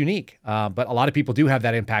 That's unique. But a lot of people do have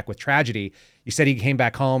that impact with tragedy. You said he came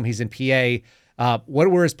back home. He's in PA. What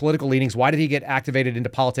were his political leanings? Why did he get activated into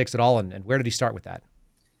politics at all? And where did he start with that?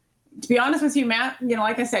 To be honest with you, Matt,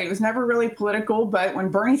 like I said, he was never really political, but when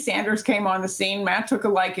Bernie Sanders came on the scene, Matt took a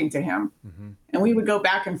liking to him. Mm-hmm. And we would go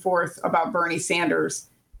back and forth about Bernie Sanders.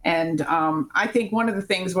 And I think one of the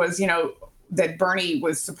things was, that Bernie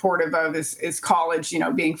was supportive of is college,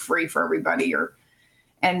 being free for everybody.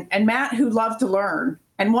 And Matt, who loved to learn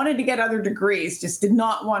and wanted to get other degrees, just did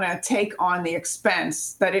not want to take on the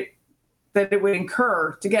expense that it would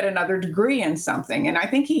incur to get another degree in something. And I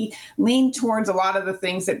think he leaned towards a lot of the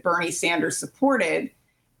things that Bernie Sanders supported.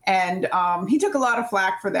 And he took a lot of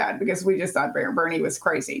flack for that because we just thought Bernie was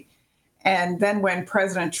crazy. And then when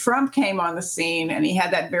President Trump came on the scene and he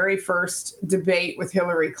had that very first debate with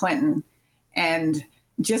Hillary Clinton, and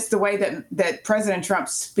just the way that President Trump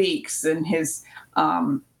speaks and his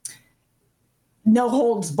no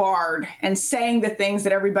holds barred and saying the things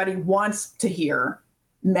that everybody wants to hear,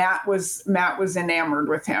 Matt was enamored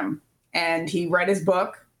with him, and he read his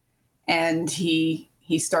book, and he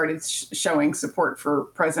started showing support for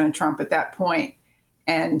President Trump at that point,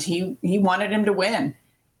 and he wanted him to win.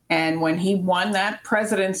 And when he won that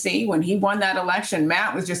presidency, when he won that election,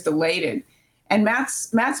 Matt was just elated. And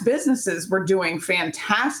Matt's businesses were doing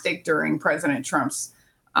fantastic during President Trump's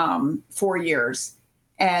 4 years,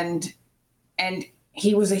 and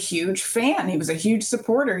he was a huge fan. He was a huge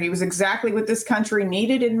supporter. He was exactly what this country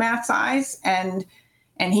needed in Matt's eyes. And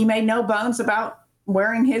he made no bones about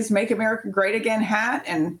wearing his Make America Great Again hat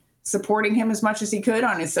and supporting him as much as he could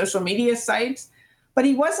on his social media sites. But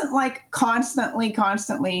he wasn't like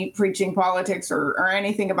constantly preaching politics or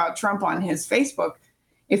anything about Trump on his Facebook.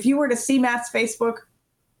 If you were to see Matt's Facebook,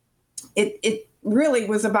 it really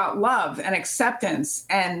was about love and acceptance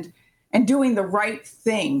and doing the right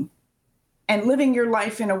thing and living your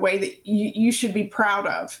life in a way that you should be proud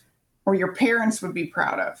of. or your parents would be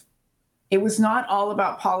proud of. It was not all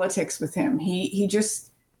about politics with him. He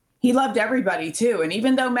loved everybody too. And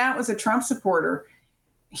even though Matt was a Trump supporter,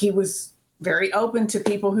 he was very open to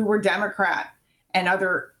people who were Democrat and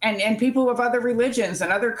other and people of other religions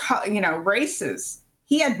and other races.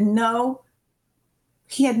 He had not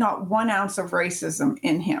 1 ounce of racism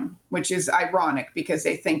in him, which is ironic because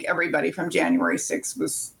they think everybody from January 6th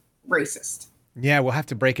was racist. Yeah, we'll have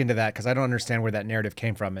to break into that because I don't understand where that narrative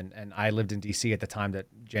came from. And I lived in D.C. at the time that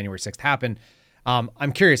January 6th happened.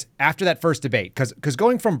 I'm curious, after that first debate, because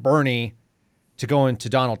going from Bernie to going to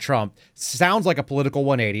Donald Trump sounds like a political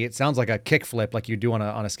 180. It sounds like a kickflip like you do on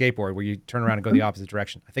a skateboard where you turn around and go the opposite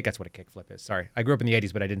direction. I think that's what a kickflip is. Sorry. I grew up in the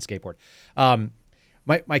 80s, but I didn't skateboard.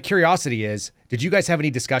 My curiosity is, did you guys have any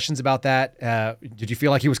discussions about that? Did you feel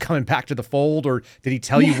like he was coming back to the fold, or did he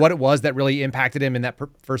tell you what it was that really impacted him in that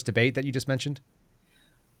first debate that you just mentioned?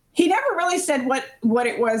 He never really said what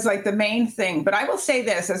it was, like the main thing. But I will say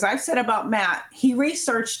this, as I've said about Matt, he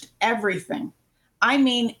researched everything. I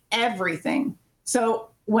mean, everything. So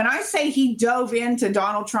when I say he dove into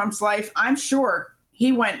Donald Trump's life, I'm sure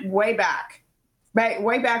he went way back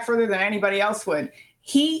further than anybody else would.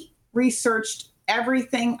 He researched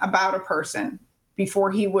everything about a person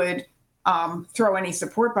before he would throw any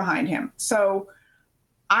support behind him. So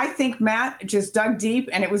I think Matt just dug deep,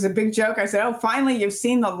 and it was a big joke. I said, oh, finally, you've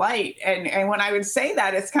seen the light. And when I would say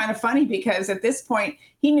that, it's kind of funny because at this point,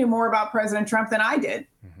 he knew more about President Trump than I did,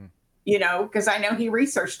 because I know he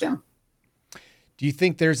researched him. Do you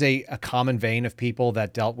think there's a common vein of people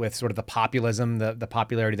that dealt with sort of the populism, the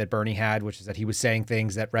popularity that Bernie had, which is that he was saying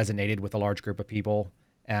things that resonated with a large group of people?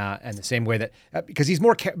 And the same way that, because he's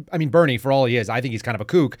more, Bernie, for all he is, I think he's kind of a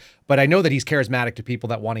kook, but I know that he's charismatic to people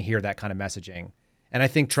that want to hear that kind of messaging. And I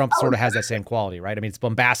think Trump sort of has that same quality, right? I mean, it's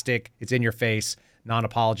bombastic, it's in your face,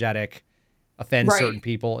 non-apologetic, offends certain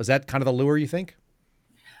people. Is that kind of the lure, you think?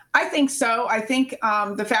 I think so. I think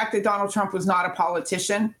the fact that Donald Trump was not a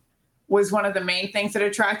politician was one of the main things that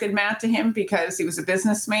attracted Matt to him, because he was a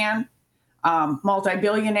businessman.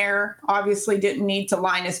 Multi-billionaire, obviously didn't need to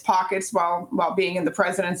line his pockets while being in the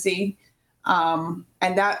presidency. And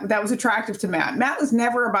that was attractive to Matt. Matt was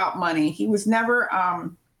never about money. He was never,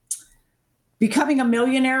 becoming a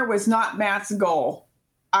millionaire was not Matt's goal.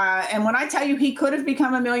 And when I tell you he could have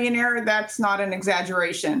become a millionaire, that's not an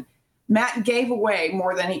exaggeration. Matt gave away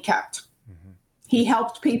more than he kept. Mm-hmm. He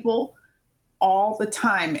helped people all the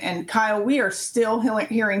time. And Kyle, we are still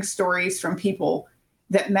hearing stories from people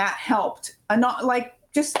that Matt helped, and not like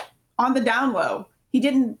just on the down low. He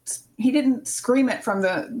didn't scream it from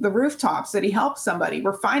the rooftops that he helped somebody.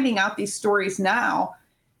 We're finding out these stories now,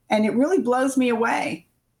 and it really blows me away.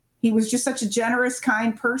 He was just such a generous,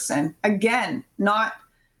 kind person. Again, not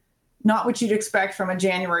what you'd expect from a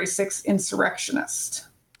January 6th insurrectionist.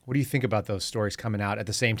 What do you think about those stories coming out at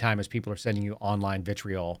the same time as people are sending you online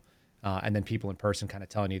vitriol, and then people in person kind of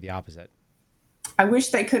telling you the opposite? I wish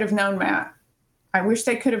they could have known Matt. I wish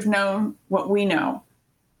they could have known what we know.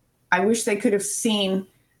 I wish they could have seen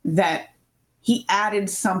that he added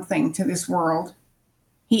something to this world.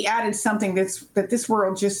 He added something that this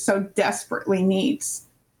world just so desperately needs.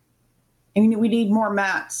 I mean, we need more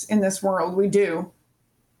Matts in this world. We do.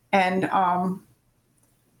 And I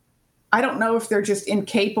don't know if they're just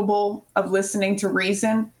incapable of listening to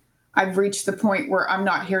reason. I've reached the point where I'm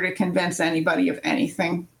not here to convince anybody of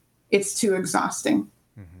anything. It's too exhausting.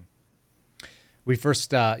 We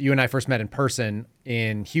first, you and I first met in person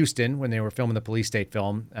in Houston when they were filming the Police State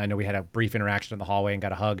film. I know we had a brief interaction in the hallway and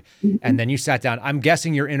got a hug. Mm-hmm. And then you sat down. I'm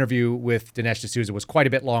guessing your interview with Dinesh D'Souza was quite a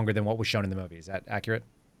bit longer than what was shown in the movie. Is that accurate?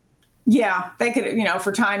 Yeah, they could,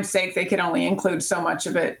 for time's sake, they could only include so much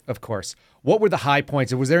of it. Of course. What were the high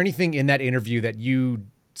points? Was there anything in that interview that you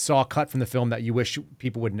saw cut from the film that you wish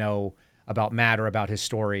people would know about Matt or about his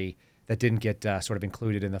story that didn't get sort of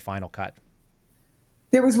included in the final cut?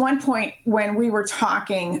 There was one point when we were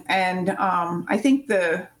talking, and I think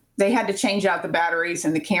they had to change out the batteries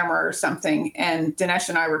in the camera or something. And Dinesh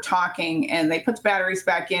and I were talking, and they put the batteries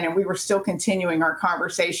back in, and we were still continuing our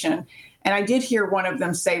conversation. And I did hear one of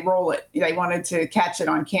them say, roll it. They wanted to catch it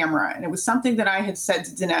on camera. And it was something that I had said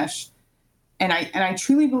to Dinesh. And I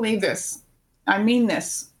truly believe this. I mean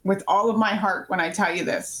this with all of my heart when I tell you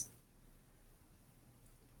this.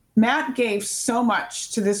 Matt gave so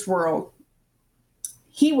much to this world.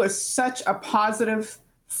 He was such a positive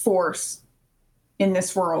force in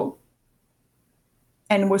this world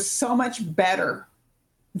and was so much better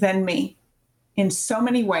than me in so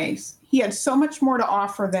many ways. He had so much more to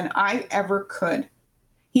offer than I ever could.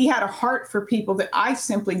 He had a heart for people that I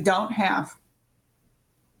simply don't have.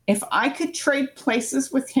 If I could trade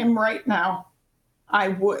places with him right now, I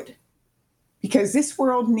would. because this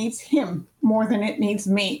world needs him more than it needs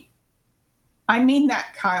me. I mean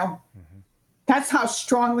that, Kyle. Mm-hmm. That's how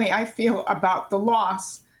strongly I feel about the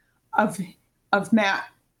loss of Matt.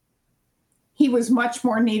 He was much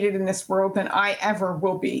more needed in this world than I ever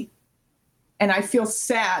will be. And I feel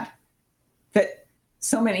sad that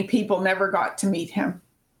so many people never got to meet him.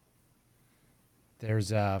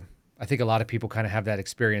 There's, I think a lot of people kind of have that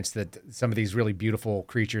experience that some of these really beautiful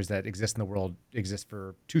creatures that exist in the world exist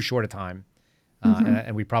for too short a time.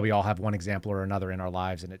 And we probably all have one example or another in our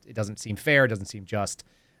lives, and it doesn't seem fair. It doesn't seem just.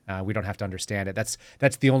 We don't have to understand it.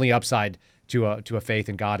 That's the only upside to a faith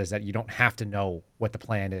in God, is that you don't have to know what the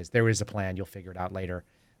plan is. There is a plan. You'll figure it out later.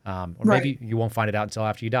 Or maybe you won't find it out until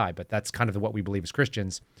after you die. But that's kind of what we believe as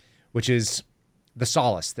Christians, which is the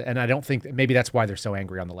solace. And I don't think maybe that's why they're so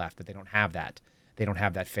angry on the left, that they don't have that. They don't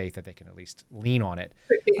have that faith that they can at least lean on it.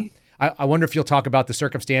 I wonder if you'll talk about the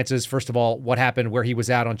circumstances. First of all, what happened, where he was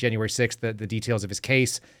at on January 6th, the details of his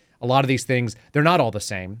case. A lot of these things, they're not all the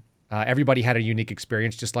same. Everybody had a unique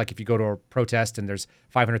experience, just like if you go to a protest and there's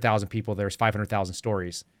 500,000 people, there's 500,000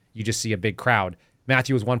 stories. You just see a big crowd.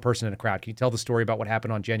 Matthew was one person in a crowd. Can you tell the story about what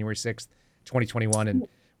happened on January 6th, 2021, and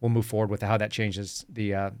we'll move forward with how that changes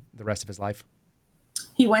the rest of his life?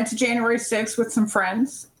 He went to January 6th with some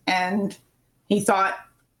friends, and he thought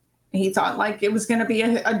like it was going to be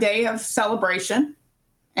a day of celebration,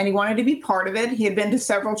 and he wanted to be part of it. He had been to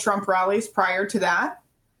several Trump rallies prior to that,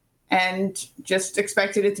 and just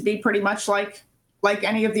expected it to be pretty much like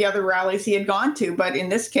any of the other rallies he had gone to. But in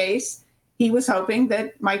this case, he was hoping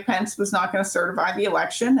that Mike Pence was not going to certify the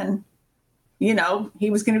election. And, he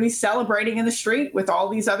was going to be celebrating in the street with all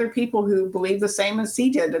these other people who believed the same as he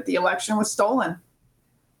did, that the election was stolen.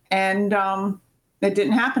 And it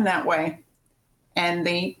didn't happen that way. And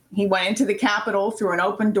he went into the Capitol through an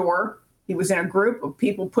open door. He was in a group of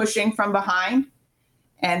people pushing from behind,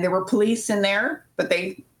 and there were police in there, but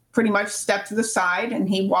they pretty much stepped to the side, and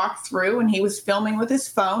he walked through, and he was filming with his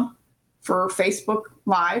phone for Facebook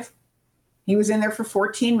Live. He was in there for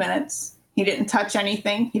 14 minutes. He didn't touch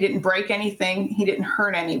anything. He didn't break anything. He didn't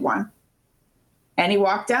hurt anyone. And he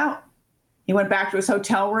walked out. He went back to his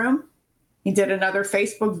hotel room. He did another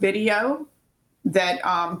Facebook video that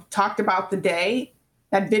talked about the day.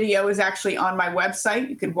 That video is actually on my website.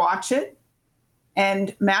 You could watch it.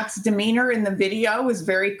 And Matt's demeanor in the video was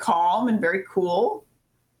very calm and very cool.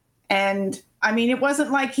 And I mean, it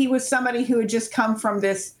wasn't like he was somebody who had just come from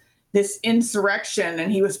this insurrection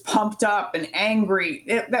and he was pumped up and angry.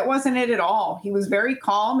 That wasn't it at all. He was very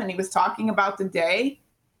calm, and he was talking about the day.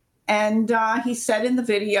 And he said in the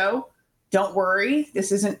video, "Don't worry,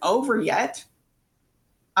 this isn't over yet."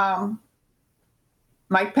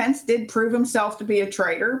 Mike Pence did prove himself to be a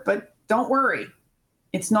traitor, but don't worry,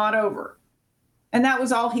 it's not over. And that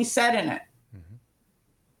was all he said in it. Mm-hmm.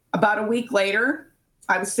 About a week later,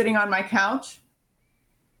 I was sitting on my couch,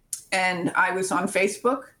 and I was on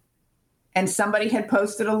Facebook, and somebody had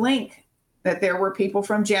posted a link that there were people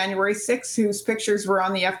from January 6th whose pictures were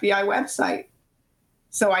on the FBI website.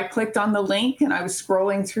 So I clicked on the link, and I was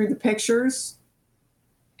scrolling through the pictures,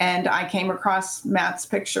 and I came across Matt's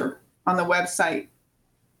picture on the website.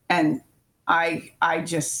 And I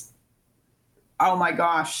just, oh my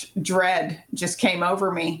gosh, dread just came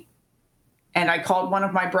over me. And I called one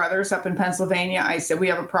of my brothers up in Pennsylvania. I said, "We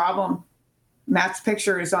have a problem. Matt's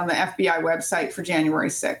picture is on the FBI website for January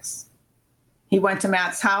 6th. He went to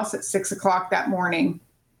Matt's house at 6 o'clock that morning,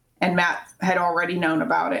 and Matt had already known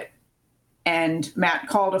about it. And Matt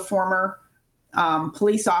called a former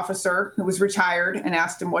police officer who was retired and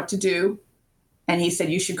asked him what to do. And he said,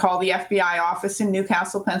 "You should call the FBI office in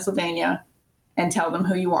Newcastle, Pennsylvania, and tell them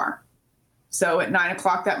who you are." So at 9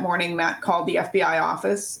 o'clock that morning, Matt called the FBI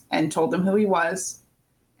office and told them who he was.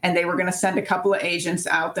 And they were going to send a couple of agents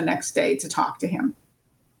out the next day to talk to him.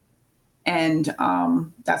 And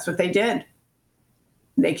that's what they did.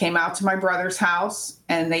 They came out to my brother's house,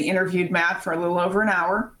 and they interviewed Matt for a little over an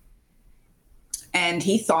hour. And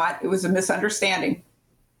he thought it was a misunderstanding.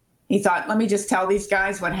 He thought, "Let me just tell these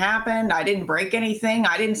guys what happened. I didn't break anything.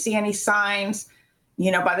 I didn't see any signs."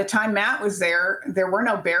 By the time Matt was there were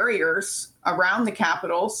no barriers around the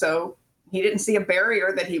Capitol. So he didn't see a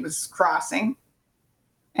barrier that he was crossing.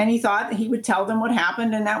 And he thought he would tell them what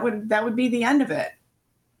happened, and that would be the end of it.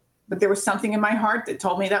 But there was something in my heart that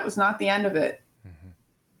told me that was not the end of it. Mm-hmm.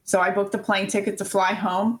 So I booked a plane ticket to fly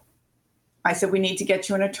home. I said, "We need to get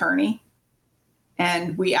you an attorney."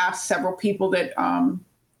 And we asked several people that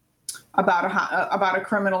about a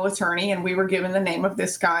criminal attorney, and we were given the name of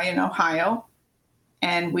this guy in Ohio.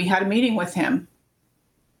 And we had a meeting with him.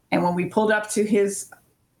 And when we pulled up to his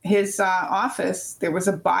office, there was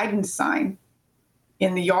a Biden sign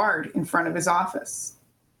in the yard in front of his office.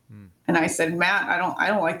 And I said, Matt, I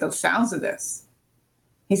don't like the sounds of this.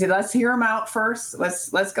 He said, let's hear him out first.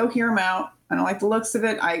 Let's go hear him out. I don't like the looks of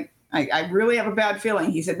it. I really have a bad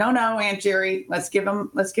feeling. He said, no, Aunt Geri, let's give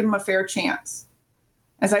him a fair chance.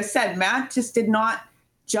 As I said, Matt just did not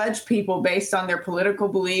judge people based on their political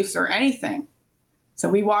beliefs or anything. So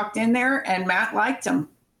we walked in there and Matt liked him.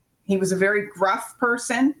 He was a very gruff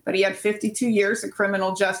person, but he had 52 years of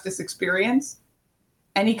criminal justice experience.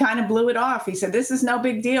 And he kind of blew it off. He said, this is no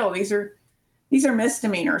big deal. These are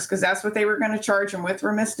misdemeanors, because that's what they were going to charge him with,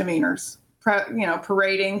 were misdemeanors,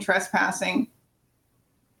 parading, trespassing.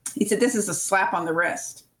 He said, this is a slap on the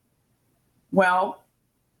wrist. Well,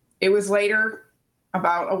 it was later,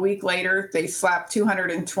 about a week later, they slapped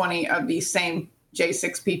 220 of these same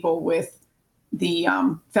J6 people with the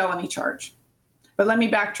felony charge. But let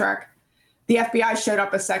me backtrack. The FBI showed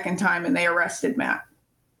up a second time and they arrested Matt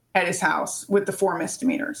at his house with the 4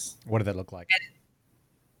 misdemeanors. What did that look like?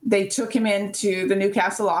 And they took him into the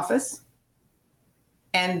Newcastle office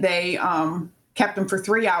and they kept him for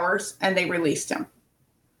 3 hours and they released him.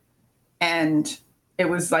 And it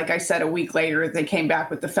was, like I said, a week later, they came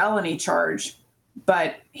back with the felony charge,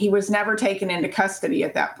 but he was never taken into custody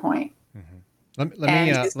at that point.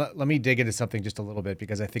 Let me dig into something just a little bit,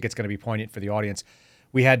 because I think it's going to be poignant for the audience.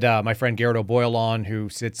 We had my friend Geri O'Boyle on, who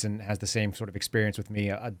sits and has the same sort of experience with me,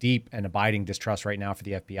 a deep and abiding distrust right now for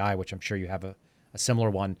the FBI, which I'm sure you have a similar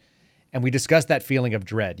one. And we discussed that feeling of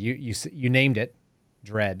dread. You named it,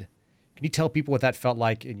 dread. Can you tell people what that felt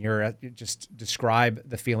like in your, just describe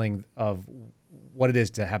the feeling of what it is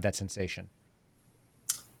to have that sensation?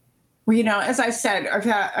 Well, as I said,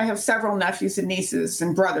 I have several nephews and nieces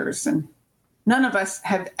and brothers, and none of us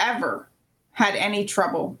have ever had any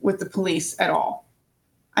trouble with the police at all.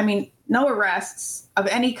 I mean, no arrests of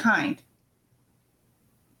any kind.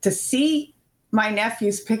 To see my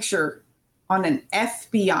nephew's picture on an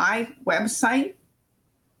FBI website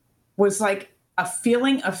was like a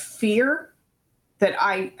feeling of fear that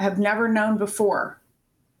I have never known before.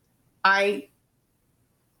 I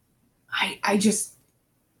just,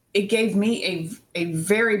 it gave me a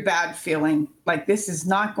very bad feeling, like this is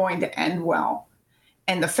not going to end well.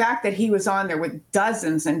 And the fact that he was on there with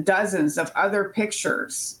dozens and dozens of other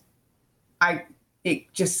pictures,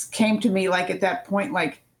 it just came to me like at that point,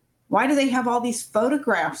 like, why do they have all these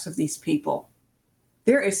photographs of these people?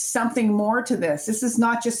 There is something more to this. This is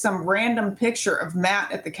not just some random picture of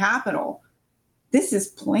Matt at the Capitol. This is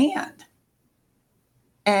planned.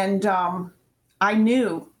 And I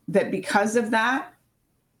knew that because of that,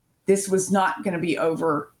 this was not going to be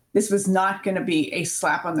over. This was not going to be a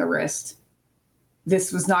slap on the wrist.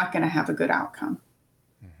 This was not going to have a good outcome.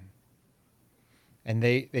 Mm-hmm. And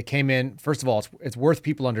they came in, first of all, it's worth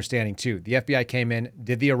people understanding too. The FBI came in,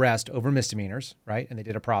 did the arrest over misdemeanors, right? And they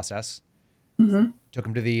did a process. Mm-hmm. Took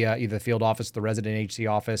him to the either the field office, the resident agency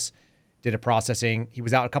office, did a processing. He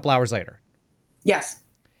was out a couple hours later. Yes.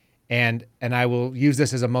 And I will use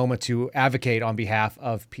this as a moment to advocate on behalf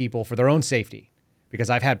of people for their own safety,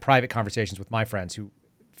 because I've had private conversations with my friends who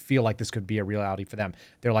feel like this could be a reality for them.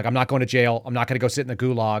 They're like, I'm not going to jail. I'm not going to go sit in the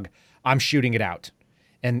gulag. I'm shooting it out.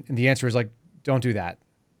 And the answer is like, don't do that.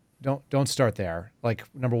 Don't start there. Like,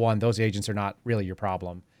 number one, those agents are not really your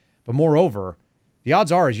problem. But moreover, the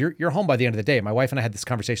odds are is you're home by the end of the day. My wife and I had this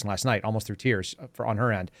conversation last night, almost through tears on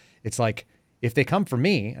her end. It's like, if they come for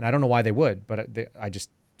me, and I don't know why they would, but I just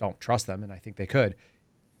don't trust them, and I think they could,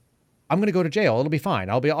 I'm going to go to jail. It'll be fine.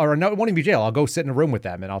 It won't even be jail. I'll go sit in a room with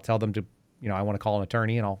them and I'll tell them to, I want to call an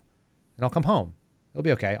attorney, and I'll come home. It'll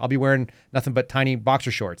be okay. I'll be wearing nothing but tiny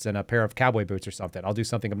boxer shorts and a pair of cowboy boots or something. I'll do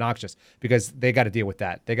something obnoxious because they got to deal with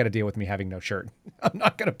that. They got to deal with me having no shirt. I'm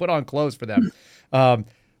not going to put on clothes for them.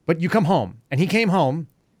 But you come home, and he came home.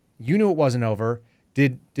 You knew it wasn't over.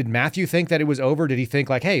 Did Matthew think that it was over? Did he think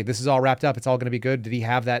like, hey, this is all wrapped up, it's all going to be good? Did he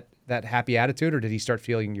have that happy attitude, or did he start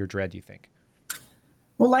feeling your dread, do you think?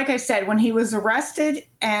 Well, like I said, when he was arrested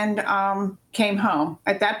and came home,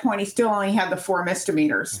 at that point, he still only had the 4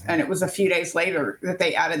 misdemeanors. Mm-hmm. And it was a few days later that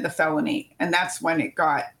they added the felony. And that's when it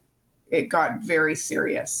got very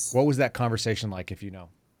serious. What was that conversation like, if you know?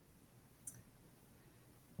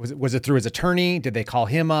 Was it through his attorney? Did they call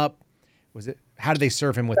him up? How did they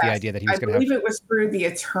serve him with the idea that he was going to have? I believe it was through the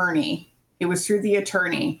attorney. It was through the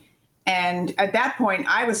attorney. And at that point,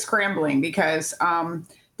 I was scrambling because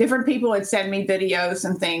different people had sent me videos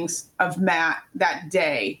and things of Matt that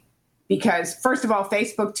day. Because first of all,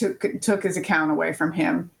 Facebook took his account away from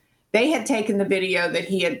him. They had taken the video that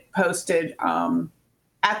he had posted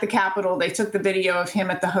at the Capitol. They took the video of him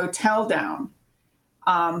at the hotel down.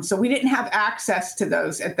 So we didn't have access to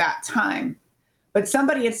those at that time. But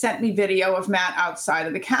somebody had sent me video of Matt outside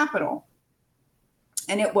of the Capitol.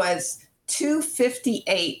 And it was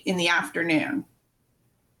 2:58 in the afternoon.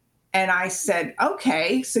 And I said,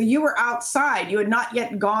 okay, so you were outside. You had not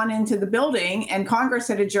yet gone into the building, and Congress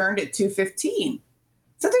had adjourned at 2:15.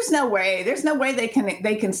 So there's no way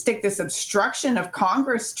they can stick this obstruction of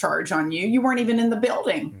Congress charge on you. You weren't even in the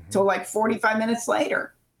building till like 45 minutes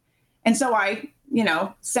later. And so I,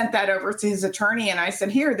 sent that over to his attorney, and I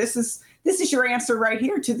said, here, this is your answer right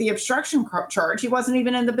here to the obstruction charge. He wasn't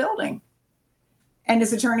even in the building. And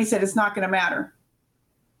his attorney said, it's not going to matter.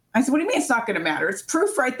 I said, what do you mean it's not going to matter? It's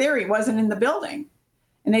proof right there. He wasn't in the building.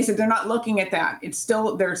 And they said, they're not looking at that.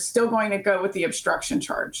 They're still going to go with the obstruction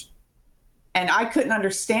charge. And I couldn't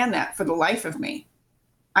understand that for the life of me.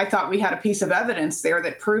 I thought we had a piece of evidence there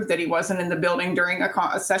that proved that he wasn't in the building during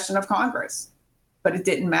a session of Congress, but it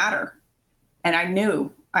didn't matter. And I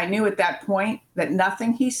knew at that point that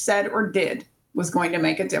nothing he said or did was going to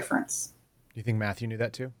make a difference. Do you think Matthew knew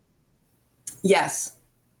that too? Yes,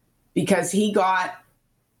 because he got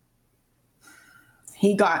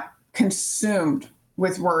consumed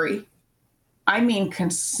with worry. I mean,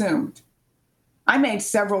 consumed. I made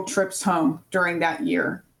several trips home during that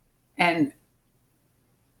year, and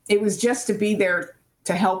it was just to be there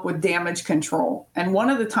to help with damage control. And one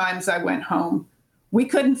of the times I went home, we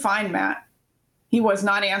couldn't find Matt. He was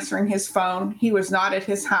not answering his phone. He was not at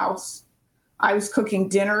his house. I was cooking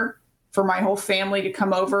dinner for my whole family to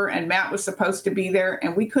come over, and Matt was supposed to be there,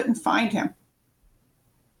 and we couldn't find him.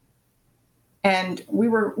 And we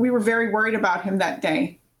were very worried about him that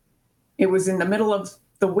day. It was in the middle of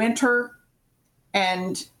the winter,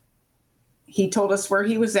 and he told us where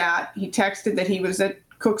he was at. He texted that he was at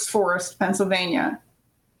Cook's Forest, Pennsylvania.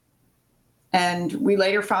 And we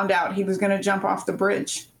later found out he was going to jump off the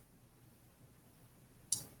bridge.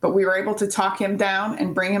 But we were able to talk him down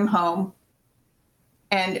and bring him home.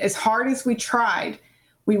 And as hard as we tried,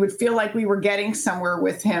 we would feel like we were getting somewhere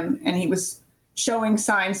with him, and he was showing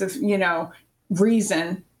signs of,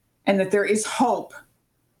 reason and that there is hope.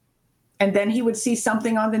 And then he would see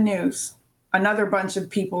something on the news, another bunch of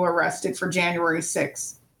people arrested for January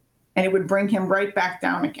 6th, and it would bring him right back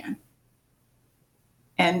down again.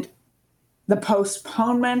 And the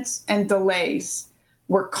postponements and delays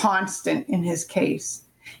were constant in his case.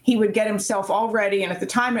 He would get himself all ready, and at the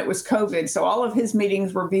time it was COVID, so all of his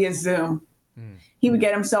meetings were via Zoom. He would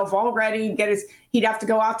get himself all ready, he'd have to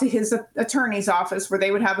go out to his attorney's office where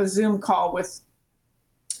they would have a Zoom call with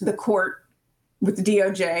the court, with the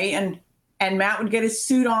DOJ, and Matt would get his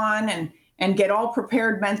suit on and get all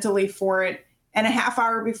prepared mentally for it. And a half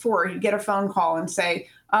hour before, he'd get a phone call and say,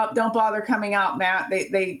 oh, don't bother coming out, Matt.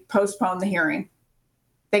 They postponed the hearing.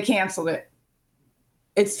 They canceled it.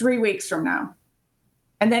 It's 3 weeks from now.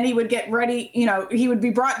 And then he would get ready, he would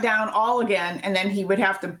be brought down all again, and then he would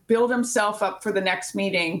have to build himself up for the next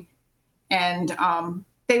meeting, and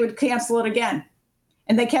they would cancel it again.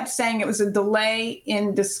 And they kept saying it was a delay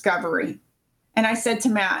in discovery. And I said to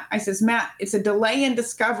Matt, Matt, it's a delay in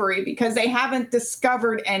discovery because they haven't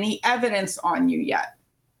discovered any evidence on you yet.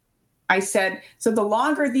 I said, so the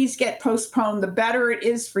longer these get postponed, the better it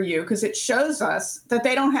is for you, because it shows us that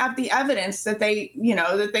they don't have the evidence that they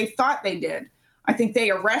thought they did. I think they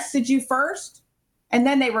arrested you first, and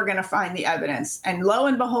then they were going to find the evidence. And lo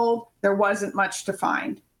and behold, there wasn't much to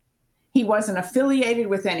find. He wasn't affiliated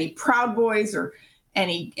with any Proud Boys or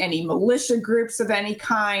any militia groups of any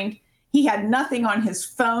kind. He had nothing on his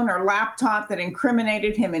phone or laptop that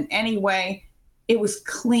incriminated him in any way. It was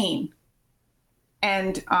clean.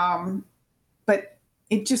 And, but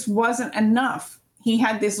it just wasn't enough. He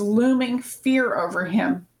had this looming fear over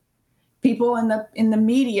him. People in the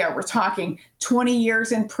media were talking 20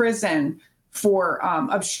 years in prison for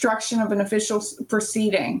obstruction of an official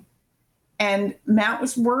proceeding. And Matt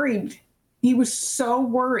was worried. He was so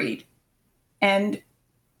worried. And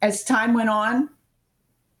as time went on,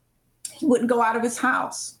 he wouldn't go out of his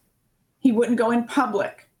house. He wouldn't go in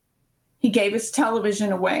public. He gave his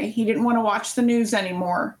television away. He didn't want to watch the news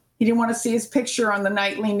anymore. He didn't want to see his picture on the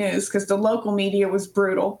nightly news because the local media was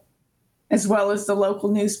brutal, as well as the local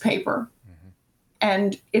newspaper. Mm-hmm.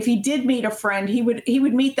 And if he did meet a friend, he would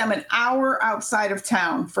meet them an hour outside of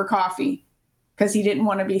town for coffee because he didn't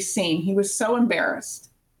want to be seen. He was so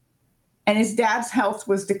embarrassed. And his dad's health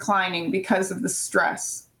was declining because of the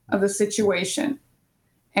stress of the situation.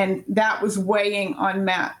 And that was weighing on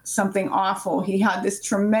Matt, something awful. He had this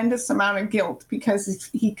tremendous amount of guilt because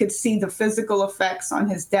he could see the physical effects on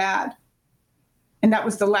his dad. And that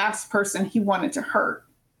was the last person he wanted to hurt.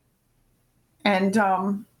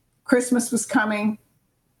 And Christmas was coming.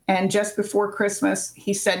 And just before Christmas,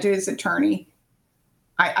 he said to his attorney,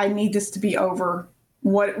 I need this to be over.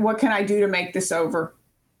 What can I do to make this over?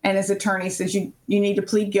 And his attorney says, you need to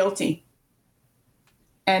plead guilty.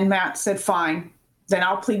 And Matt said, fine, then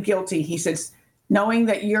I'll plead guilty. He says, knowing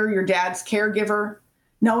that you're your dad's caregiver,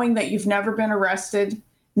 knowing that you've never been arrested,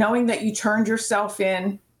 knowing that you turned yourself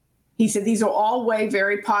in, he said, these will all weigh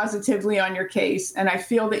very positively on your case. And I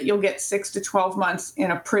feel that you'll get 6 to 12 months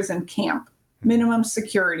in a prison camp, minimum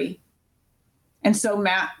security. And so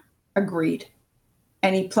Matt agreed.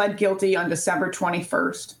 And he pled guilty on December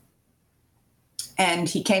 21st. And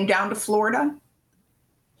he came down to Florida.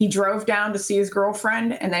 He drove down to see his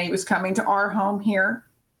girlfriend, and then he was coming to our home here.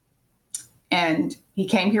 And he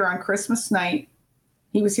came here on Christmas night.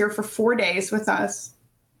 He was here for 4 days with us,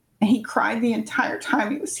 and he cried the entire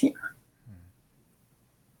time he was here.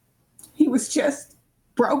 He was just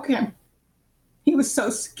broken. He was so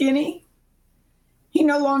skinny. He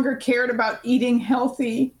no longer cared about eating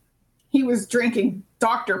healthy. He was drinking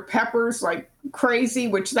Dr. Peppers like crazy,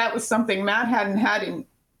 which that was something Matt hadn't had in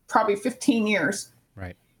probably 15 years.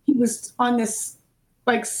 Right. He was on this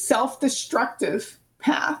like self-destructive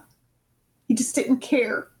path. He just didn't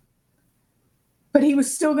care. But he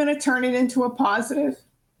was still going to turn it into a positive.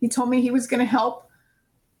 He told me he was going to help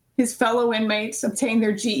his fellow inmates obtain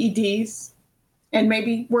their GEDs and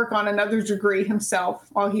maybe work on another degree himself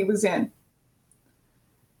while he was in.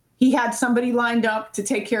 He had somebody lined up to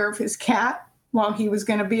take care of his cat while he was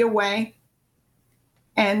going to be away.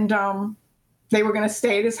 And they were going to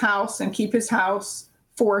stay at his house and keep his house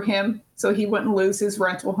for him so he wouldn't lose his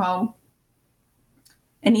rental home.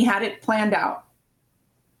 And he had it planned out.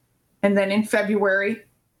 And then in February,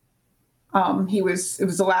 it was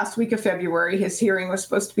the last week of February. His hearing was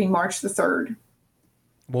supposed to be March the 3rd.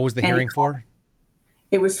 What was the hearing for?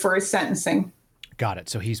 It was for his sentencing. Got it.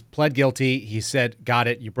 So he's pled guilty. He said, got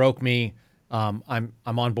it. You broke me. I'm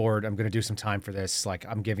on board. I'm going to do some time for this. Like,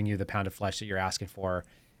 I'm giving you the pound of flesh that you're asking for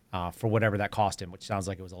whatever that cost him, which sounds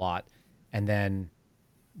like it was a lot. And then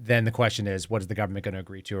the question is, what is the government going to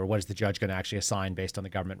agree to, or what is the judge going to actually assign based on the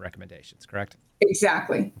government recommendations, correct?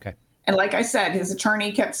 Exactly. Okay. And like I said, his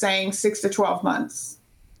attorney kept saying 6 to 12 months.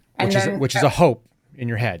 And which is a hope in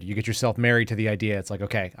your head. You get yourself married to the idea. It's like,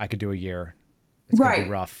 okay, I could do a year. It's going to be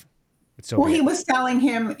rough. Well, he was telling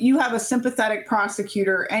him, you have a sympathetic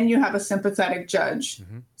prosecutor and you have a sympathetic judge.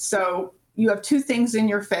 Mm-hmm. So you have two things in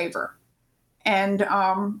your favor. And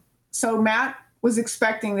so Matt was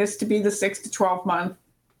expecting this to be the 6 to 12 month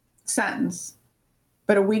sentence.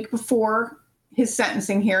 But a week before his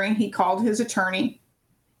sentencing hearing, he called his attorney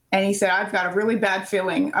and he said, I've got a really bad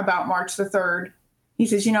feeling about March the 3rd. He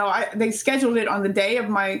says, they scheduled it on the day of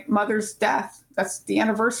my mother's death. That's the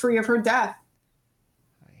anniversary of her death.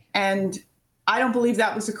 And I don't believe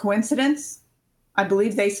that was a coincidence. I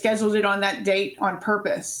believe they scheduled it on that date on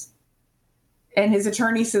purpose. And his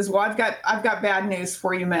attorney says, well, I've got bad news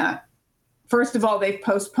for you, Matt. First of all, they've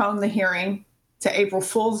postponed the hearing to April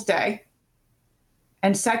Fool's Day.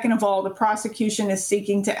 And second of all, the prosecution is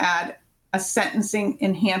seeking to add a sentencing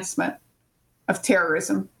enhancement of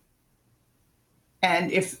terrorism.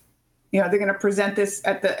 And if, they're going to present this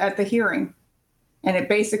at the hearing, and it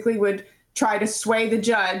basically would try to sway the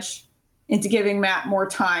judge into giving Matt more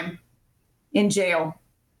time in jail.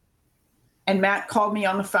 And Matt called me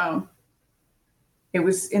on the phone. It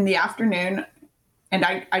was in the afternoon, and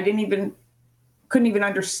I couldn't even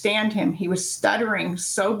understand him. He was stuttering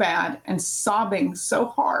so bad and sobbing so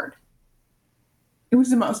hard. It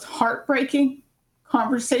was the most heartbreaking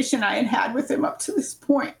conversation I had had with him up to this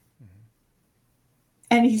point.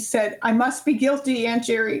 And he said, I must be guilty, Aunt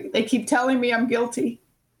Geri. They keep telling me I'm guilty.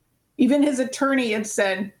 Even his attorney had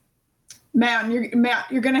said, Matt,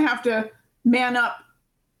 you're going to have to man up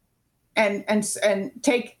and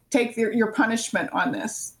take your punishment on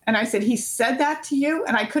this. And I said, he said that to you?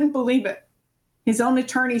 And I couldn't believe it. His own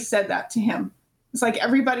attorney said that to him. It's like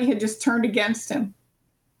everybody had just turned against him.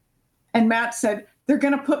 And Matt said, they're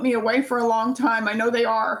going to put me away for a long time. I know they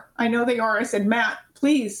are. I said, Matt,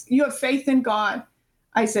 please, you have faith in God.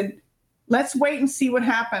 I said, let's wait and see what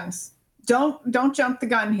happens. Don't jump the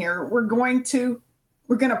gun here. We're going to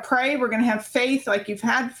pray. We're going to have faith like you've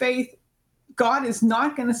had faith. God is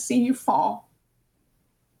not going to see you fall.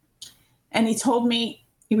 And he told me,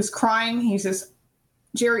 he was crying. He says,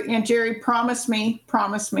 Aunt Geri, promise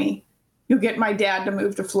me, you'll get my dad to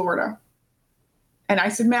move to Florida. And I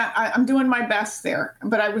said, Matt, I'm doing my best there,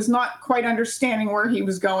 but I was not quite understanding where he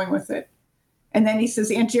was going with it. And then he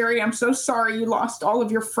says, Aunt Geri, I'm so sorry you lost all of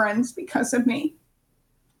your friends because of me.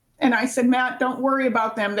 And I said, Matt, don't worry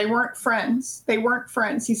about them. They weren't friends.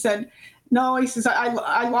 He said, No, he says,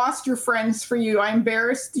 I lost your friends for you. I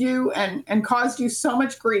embarrassed you and caused you so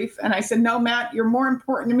much grief. And I said, no, Matt, you're more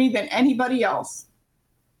important to me than anybody else.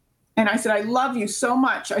 And I said, I love you so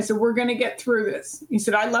much. I said, we're going to get through this. He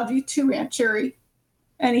said, I love you too, Aunt Geri.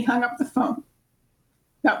 And he hung up the phone.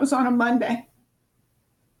 That was on a Monday.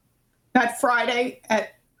 That Friday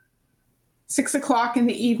at 6:00 in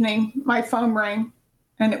the evening, my phone rang,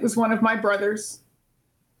 and it was one of my brothers.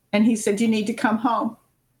 And he said, you need to come home.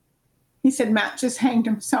 He said, Matt just hanged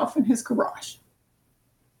himself in his garage.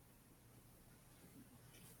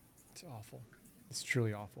 It's awful. It's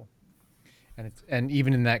truly awful. And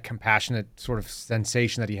even in that compassionate sort of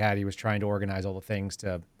sensation that he had, he was trying to organize all the things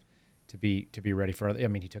to be ready for. I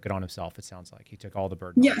mean, he took it on himself. It sounds like he took all the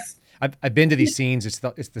burden. Yes. I've been to these scenes.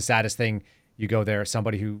 It's the saddest thing. You go there,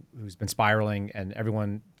 somebody who's been spiraling, and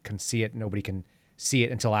everyone can see it. Nobody can see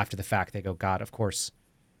it until after the fact. They go, God, of course.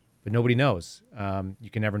 But nobody knows.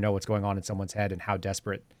 You can never know what's going on in someone's head and how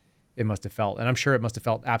desperate it must have felt. And I'm sure it must have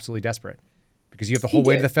felt absolutely desperate because you have the whole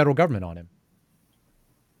weight of the federal government on him.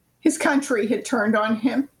 His country had turned on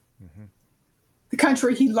him. Mm-hmm. The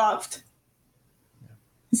country he loved. Yeah.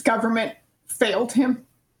 His government failed him.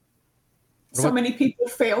 So many people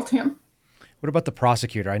failed him. What about the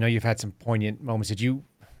prosecutor? I know you've had some poignant moments. You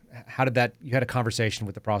had a conversation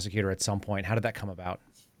with the prosecutor at some point. How did that come about?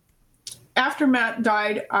 After Matt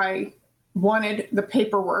died, I wanted the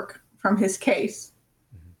paperwork from his case.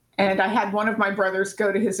 Mm-hmm. And I had one of my brothers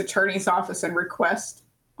go to his attorney's office and request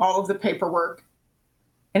all of the paperwork.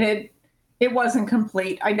 And it wasn't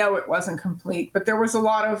complete. I know it wasn't complete, but there was a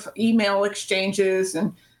lot of email exchanges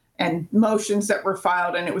and motions that were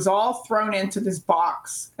filed, and it was all thrown into this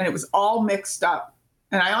box, and it was all mixed up.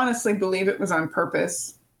 And I honestly believe it was on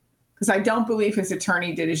purpose, because I don't believe his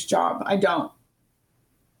attorney did his job. I don't.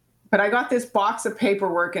 But I got this box of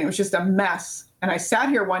paperwork, and it was just a mess. And I sat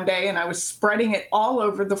here one day, and I was spreading it all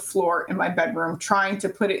over the floor in my bedroom, trying to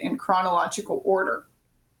put it in chronological order.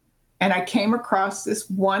 And I came across this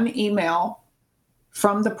one email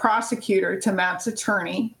from the prosecutor to Matt's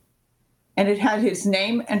attorney, and it had his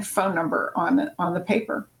name and phone number on the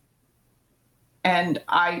paper. And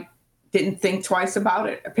I didn't think twice about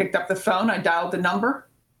it. I picked up the phone, I dialed the number,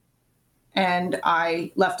 and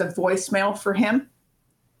I left a voicemail for him.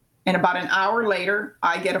 And about an hour later,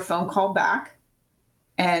 I get a phone call back,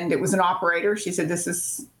 and it was an operator. She said, this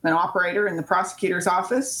is an operator in the prosecutor's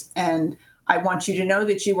office, and I want you to know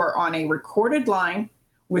that you are on a recorded line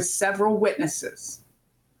with several witnesses.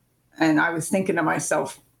 And I was thinking to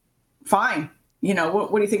myself, fine.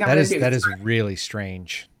 What do you think I'm going to do? That is really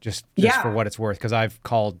strange, just for what it's worth, because I've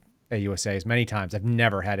called AUSAs many times. I've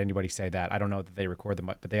never had anybody say that. I don't know that they record them,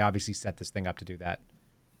 but they obviously set this thing up to do that.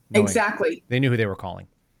 Exactly. They knew who they were calling.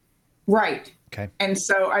 Right. Okay. And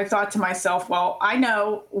so I thought to myself, well, I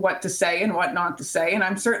know what to say and what not to say, and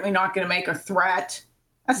I'm certainly not going to make a threat.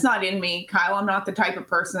 That's not in me, Kyle. I'm not the type of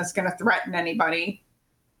person that's going to threaten anybody.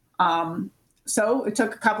 So it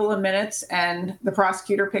took a couple of minutes, and the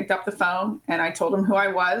prosecutor picked up the phone, and I told him who I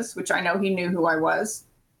was, which I know he knew who I was.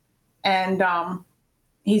 And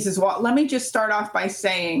he says, well, let me just start off by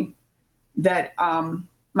saying that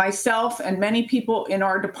myself and many people in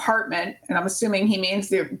our department, and I'm assuming he means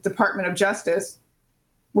the Department of Justice,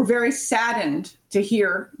 were very saddened to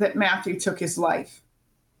hear that Matthew took his life.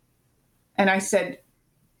 And I said,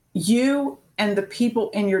 you and the people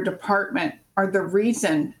in your department are the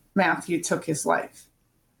reason Matthew took his life.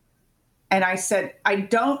 And I said, I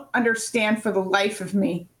don't understand for the life of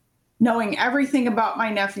me, knowing everything about my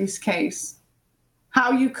nephew's case,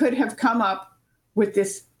 how you could have come up with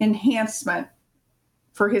this enhancement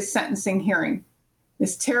for his sentencing hearing,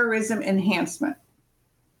 this terrorism enhancement.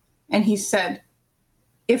 And he said,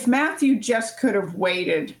 if Matthew just could have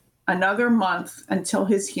waited another month until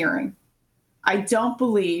his hearing, I don't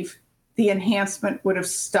believe the enhancement would have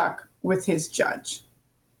stuck with his judge.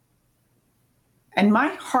 And my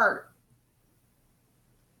heart,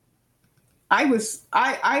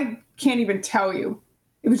 I can't even tell you,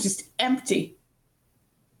 it was just empty.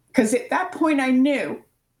 Because at that point I knew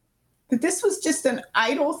that this was just an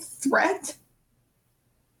idle threat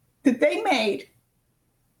that they made.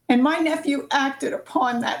 And my nephew acted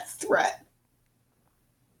upon that threat.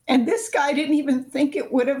 And this guy didn't even think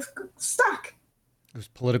it would have stuck. It was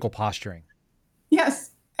political posturing. Yes.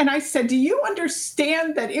 And I said, do you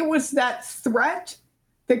understand that it was that threat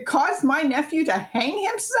that caused my nephew to hang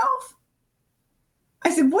himself? I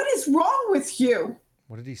said, what is wrong with you?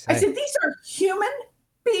 What did he say? I said, these are human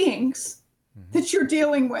beings that you're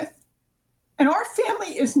dealing with. And our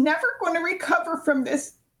family is never going to recover from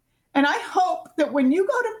this. And I hope that when you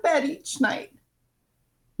go to bed each night,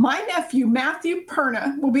 My nephew, Matthew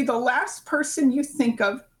Perna, will be the last person you think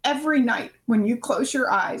of every night when you close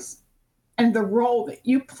your eyes, and the role that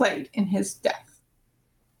you played in his death.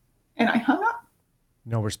 And I hung up.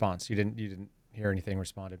 No response. You didn't hear anything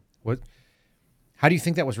responded. What? How do you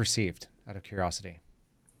think that was received, out of curiosity?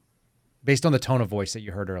 Based on the tone of voice that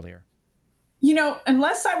you heard earlier. You know,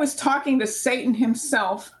 unless I was talking to Satan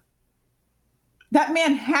himself, that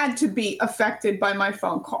man had to be affected by my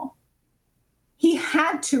phone call. He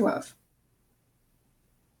had to have.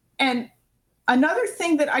 And another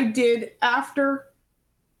thing that I did after,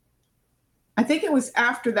 I think it was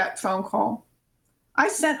after that phone call, I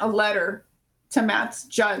sent a letter to Matt's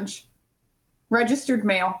judge, registered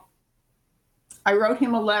mail. I wrote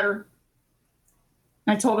him a letter.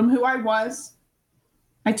 I told him who I was.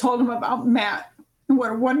 I told him about Matt and what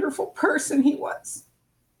a wonderful person he was.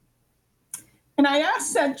 And I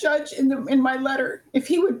asked that judge in my letter if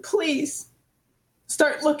he would please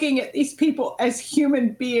start looking at these people as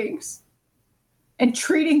human beings and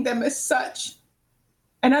treating them as such,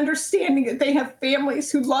 and understanding that they have families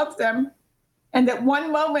who love them, and that one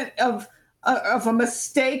moment of a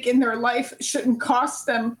mistake in their life shouldn't cost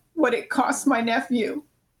them what it cost my nephew.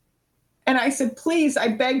 And I said, please, I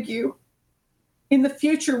beg you, in the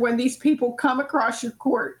future, when these people come across your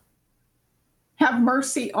court, have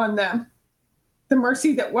mercy on them, the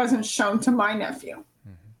mercy that wasn't shown to my nephew.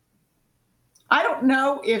 Mm-hmm. I don't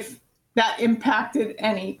know if that impacted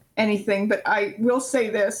anything, but I will say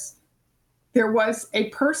this. There was a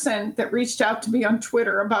person that reached out to me on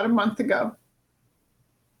Twitter about a month ago.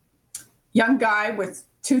 Young guy with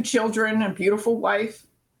 2 children, a beautiful wife.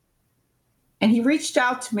 And he reached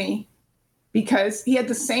out to me because he had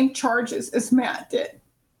the same charges as Matt did.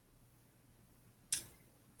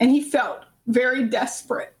 And he felt very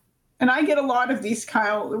desperate. And I get a lot of these,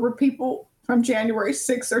 Kyle, where people from January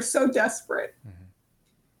 6th are so desperate. Mm-hmm.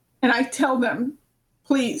 And I tell them,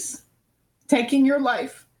 please, taking your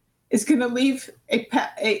life is going to leave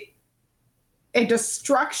a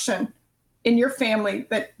destruction in your family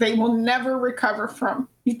that they will never recover from.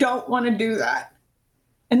 You don't want to do that.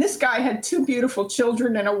 And this guy had 2 beautiful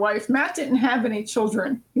children and a wife. Matt didn't have any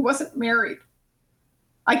children. He wasn't married.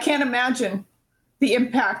 I can't imagine the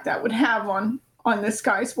impact that would have on this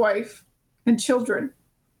guy's wife and children.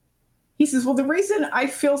 He says, well, the reason I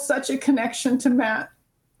feel such a connection to Matt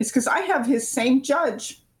is because I have his same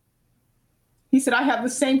judge. He said, I have the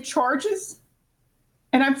same charges,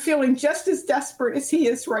 and I'm feeling just as desperate as he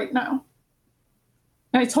is right now.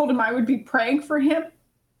 And I told him I would be praying for him,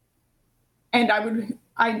 and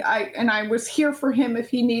I was here for him if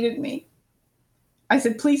he needed me. I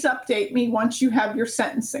said, please update me once you have your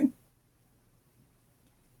sentencing.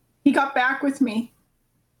 He got back with me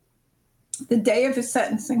the day of his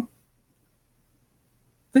sentencing.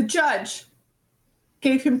 The judge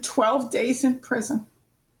gave him 12 days in prison,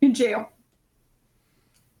 in jail,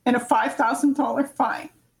 and a $5,000 fine.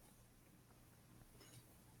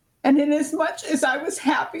 And in as much as I was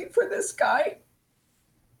happy for this guy,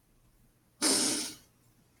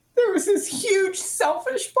 there was this huge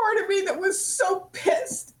selfish part of me that was so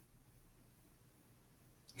pissed.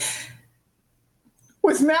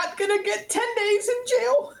 Was Matt going to get 10 days in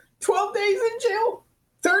jail, 12 days in jail,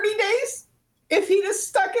 30 days if he just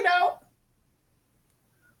stuck it out?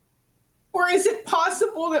 Or is it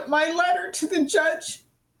possible that my letter to the judge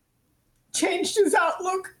changed his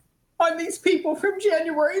outlook on these people from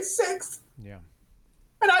January 6th? Yeah.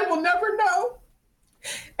 And I will never know.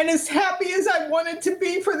 And as happy as I wanted to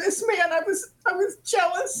be for this man, I was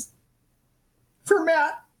jealous for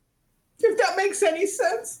Matt, if that makes any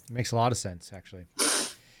sense. It makes a lot of sense, actually.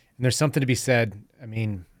 And there's something to be said. I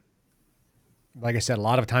mean, like I said, a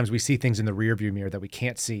lot of times we see things in the rearview mirror that we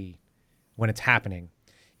can't see when it's happening.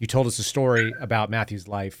 You told us a story about Matthew's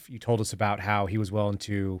life. You told us about how he was willing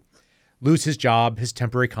to lose his job, his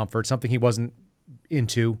temporary comfort, something he wasn't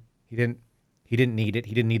into. He didn't need it.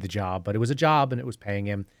 He didn't need the job, but it was a job and it was paying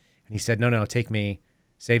him. And he said, no, take me,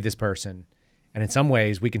 save this person. And in some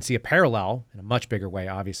ways we can see a parallel in a much bigger way,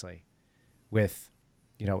 obviously, with,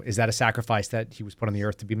 is that a sacrifice that he was put on the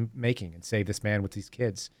earth to be making and save this man with these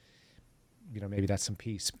kids? Maybe that's some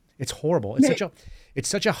peace. It's horrible. It's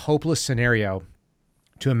such a hopeless scenario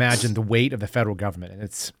to imagine the weight of the federal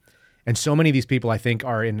government. And so many of these people, I think,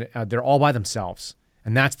 are they're all by themselves.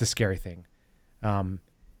 And that's the scary thing.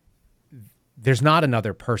 There's not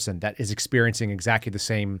another person that is experiencing exactly the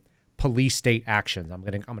same police state actions. I'm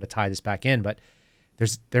going to tie this back in, but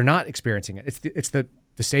they're not experiencing it. It's the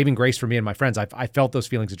saving grace for me and my friends. I felt those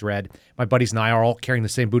feelings of dread. My buddies and I are all carrying the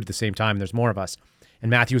same boot at the same time. And there's more of us.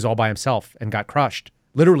 And Matthew was all by himself and got crushed,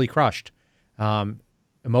 literally crushed.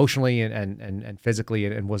 emotionally and physically,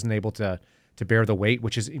 and wasn't able to bear the weight,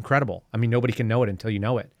 which is incredible. I mean, nobody can know it until you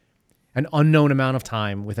know it. An unknown amount of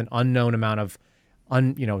time with an unknown amount of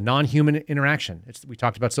non-human interaction. We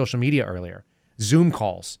talked about social media earlier. Zoom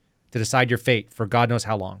calls to decide your fate for God knows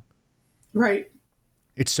how long. Right.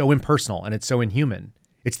 It's so impersonal and it's so inhuman.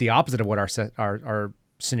 It's the opposite of what our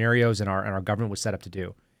scenarios and our government was set up to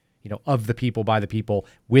do. Of the people, by the people,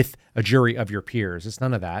 with a jury of your peers. It's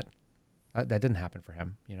none of that. That didn't happen for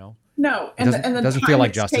him. No, and it doesn't feel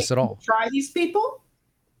like justice at all. Try these people.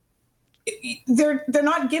 They're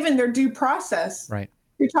not given their due process. Right.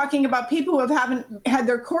 You're talking about people who haven't had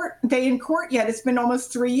their court day in court yet. It's been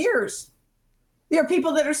almost 3 years. There are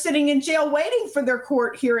people that are sitting in jail waiting for their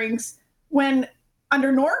court hearings when,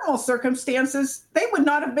 under normal circumstances, they would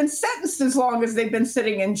not have been sentenced as long as they've been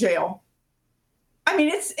sitting in jail. I mean,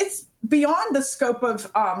 it's beyond the scope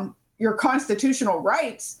of your constitutional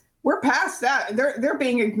rights. We're past that. They're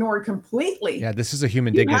being ignored completely. Yeah, this is a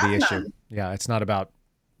human dignity issue. Yeah, it's not about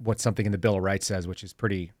what something in the Bill of Rights says, which is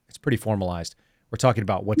pretty formalized. We're talking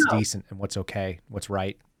about what's decent and what's okay, what's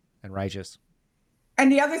right and righteous.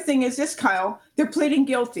 And the other thing is this, Kyle, they're pleading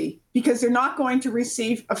guilty because they're not going to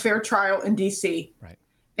receive a fair trial in D.C. Right.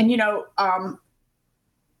 And,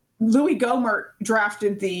 Louis Gohmert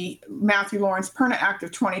drafted the Matthew Lawrence Perna Act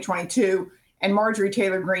of 2022, and Marjorie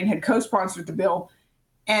Taylor Greene had co-sponsored the bill.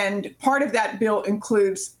 And part of that bill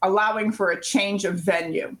includes allowing for a change of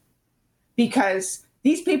venue, because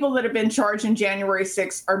these people that have been charged in January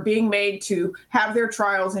 6th are being made to have their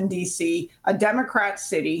trials in D.C., a Democrat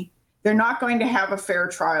city. They're not going to have a fair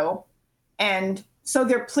trial. And so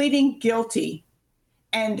they're pleading guilty.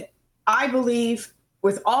 And I believe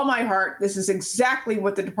with all my heart, this is exactly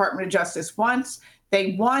what the Department of Justice wants.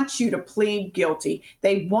 They want you to plead guilty.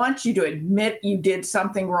 They want you to admit you did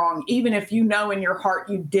something wrong, even if you know in your heart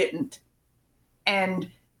you didn't. And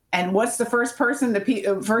what's the first thing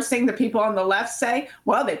the people on the left say?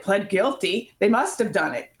 Well, they pled guilty. They must have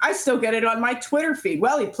done it. I still get it on my Twitter feed.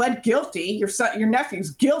 Well, he pled guilty. Your nephew's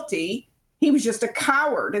guilty. He was just a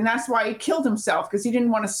coward, and that's why he killed himself, because he didn't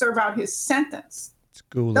want to serve out his sentence. It's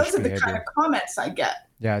ghoulish Those are behavior. the kind of comments I get.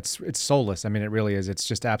 Yeah, it's soulless. I mean, it really is. It's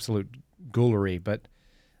just absolute ghoulery. But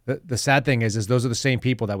the sad thing is those are the same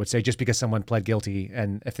people that would say just because someone pled guilty,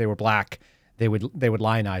 and if they were black, they would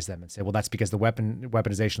lionize them and say, well, that's because the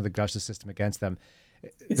weaponization of the justice system against them.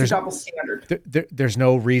 It's a double standard. There's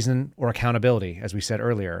no reason or accountability, as we said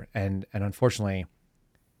earlier, and unfortunately,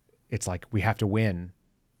 it's like we have to win,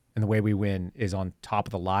 and the way we win is on top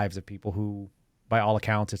of the lives of people who, by all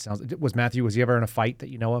accounts, it sounds. Was he ever in a fight that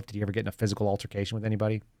you know of? Did he ever get in a physical altercation with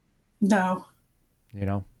anybody? No.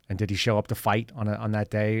 And did he show up to fight on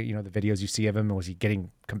that day? The videos you see of him, was he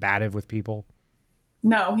getting combative with people?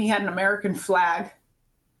 No, he had an American flag,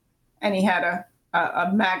 and he had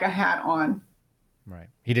a MAGA hat on. Right.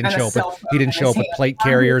 He didn't show up. He didn't show up with plate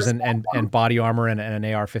carriers and body armor and an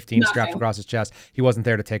AR-15 strapped across his chest. He wasn't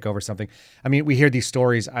there to take over something. I mean, we hear these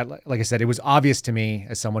stories. Like I said, it was obvious to me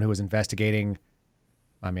as someone who was investigating.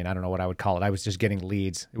 I mean, I don't know what I would call it. I was just getting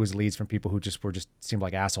leads. It was leads from people who just seemed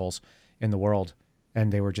like assholes in the world,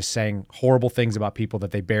 and they were just saying horrible things about people that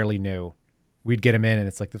they barely knew. We'd get them in, and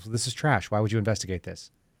it's like, this is trash. Why would you investigate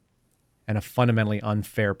this? And a fundamentally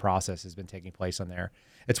unfair process has been taking place on there.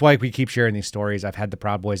 It's why we keep sharing these stories. I've had the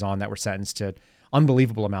Proud Boys on that were sentenced to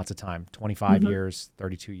unbelievable amounts of time, 25 years,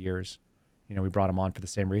 32 years. We brought them on for the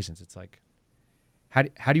same reasons. It's like, how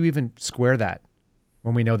do you even square that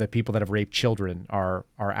when we know that people that have raped children are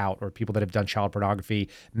out, or people that have done child pornography,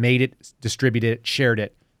 made it, distributed it, shared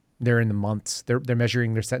it, they're in the months. They're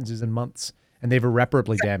measuring their sentences in months, and they've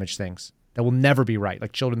irreparably damaged things that will never be right,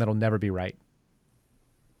 like children that'll never be right.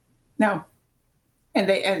 No. And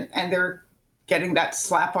they're getting that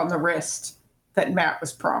slap on the wrist that Matt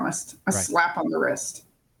was promised. Slap on the wrist.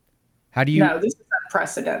 No, this is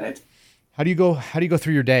unprecedented. How do you go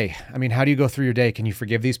through your day? I mean, how do you go through your day? Can you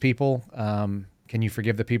forgive these people? Can you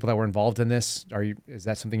forgive the people that were involved in this? Is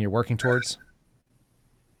that something you're working towards?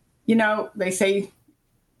 They say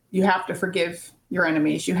you have to forgive your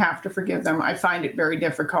enemies. You have to forgive them. I find it very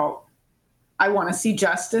difficult. I want to see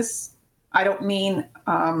justice. I don't mean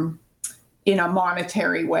in a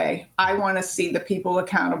monetary way. I want to see the people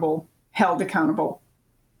accountable, held accountable.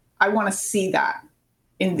 I want to see that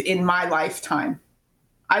in my lifetime.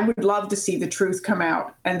 I would love to see the truth come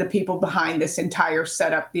out and the people behind this entire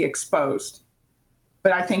setup be exposed.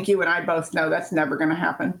 But I think you and I both know that's never going to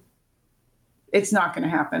happen. It's not going to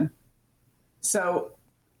happen. So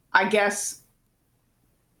I guess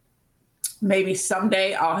maybe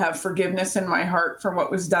someday I'll have forgiveness in my heart for what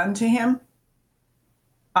was done to him.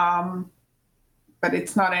 But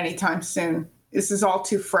it's not anytime soon. this is all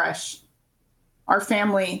too fresh. Our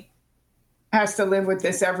family has to live with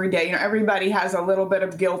this every day. Everybody has a little bit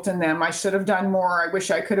of guilt in them. I should have done more. I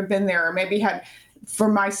wish I could have been there. Or maybe had, for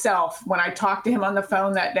myself, when I talked to him on the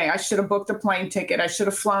phone that day, I should have booked a plane ticket. I should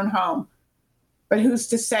have flown home. But who's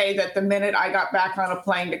to say that the minute I got back on a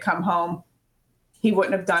plane to come home, he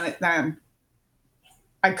wouldn't have done it then?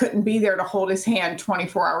 I couldn't be there to hold his hand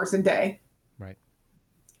 24 hours a day. Right.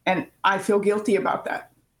 And I feel guilty about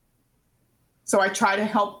that. So I try to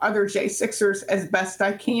help other J6ers as best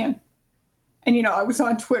I can. And, I was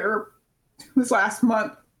on Twitter, it was last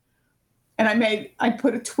month, and I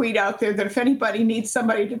put a tweet out there that if anybody needs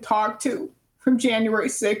somebody to talk to from January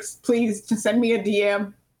 6th, please just send me a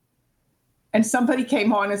DM. And somebody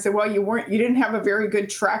came on and said, well, you didn't have a very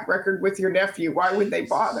good track record with your nephew. Why would they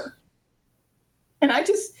bother? And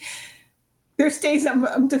there's days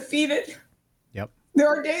I'm defeated. Yep. There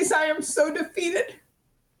are days I am so defeated.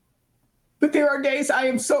 But there are days I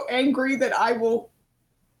am so angry that I will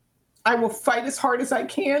fight as hard as I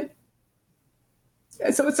can.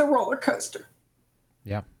 And so it's a roller coaster.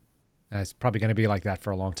 Yeah. It's probably going to be like that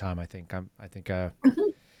for a long time, I think.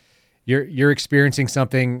 You're experiencing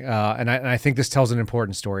something, and I think this tells an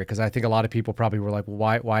important story, because I think a lot of people probably were like,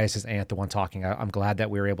 well, why is his aunt the one talking? I'm glad that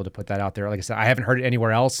we were able to put that out there. Like I said, I haven't heard it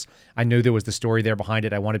anywhere else. I knew there was the story there behind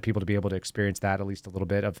it. I wanted people to be able to experience that, at least a little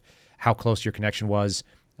bit, of how close your connection was,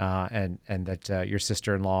 and that your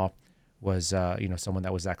sister-in-law was someone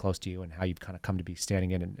that was that close to you, and how you've kind of come to be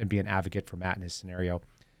standing in and be an advocate for Matt in his scenario,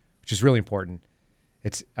 which is really important.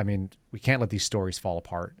 We can't let these stories fall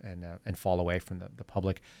apart and fall away from the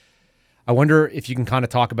public. I wonder if you can kind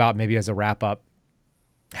of talk about, maybe as a wrap up,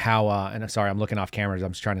 how, and I'm sorry, I'm looking off cameras.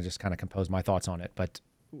 I'm just trying to just kind of compose my thoughts on it. But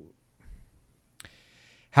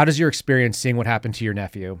how does your experience seeing what happened to your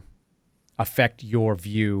nephew affect your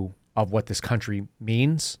view of what this country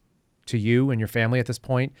means to you and your family at this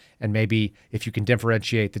point? And maybe if you can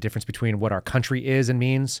differentiate the difference between what our country is and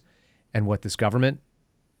means and what this government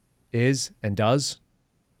is and does.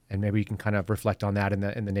 And maybe you can kind of reflect on that in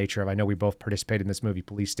the nature of, I know we both participated in this movie,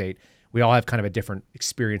 Police State. We all have kind of a different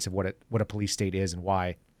experience of what a police state is and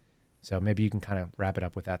why. So maybe you can kind of wrap it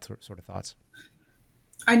up with that sort of thoughts.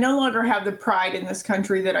 I no longer have the pride in this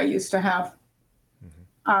country that I used to have.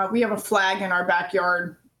 Mm-hmm. We have a flag in our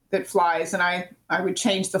backyard that flies, and I would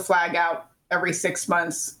change the flag out every 6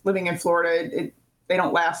 months. Living in Florida, they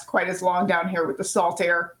don't last quite as long down here with the salt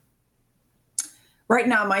air. Right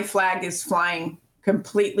now, my flag is flying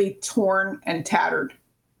completely torn and tattered.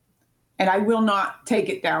 And I will not take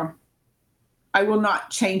it down. I will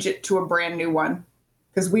not change it to a brand new one,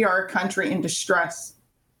 because we are a country in distress.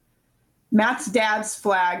 Matt's dad's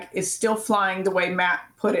flag is still flying the way Matt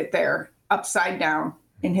put it there, upside down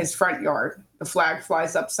in his front yard. The flag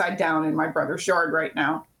flies upside down in my brother's yard right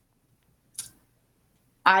now.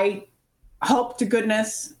 I hope to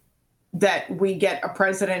goodness that we get a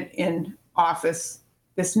president in office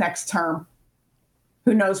this next term.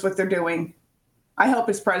 Who knows what they're doing? I hope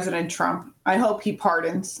it's President Trump. I hope he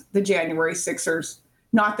pardons the January 6ers.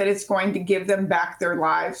 Not that it's going to give them back their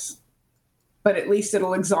lives, but at least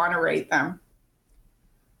it'll exonerate them.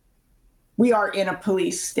 We are in a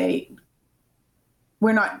police state.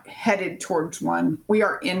 We're not headed towards one. We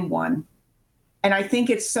are in one. And I think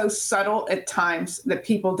it's so subtle at times that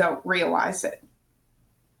people don't realize it.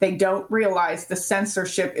 They don't realize the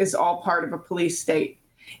censorship is all part of a police state.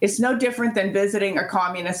 It's no different than visiting a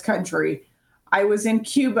communist country. I was in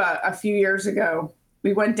Cuba a few years ago.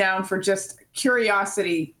 We went down for just a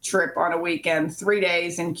curiosity trip on a weekend, 3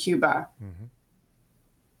 days in Cuba. Mm-hmm.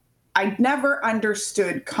 I never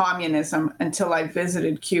understood communism until I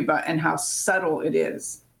visited Cuba and how subtle it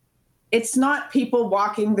is. It's not people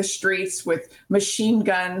walking the streets with machine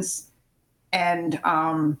guns and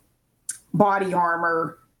body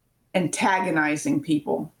armor antagonizing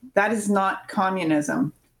people. That is not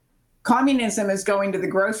communism. Communism is going to the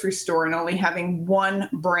grocery store and only having one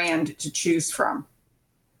brand to choose from.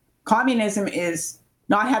 Communism is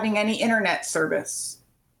not having any internet service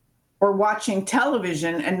or watching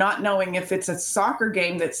television and not knowing if it's a soccer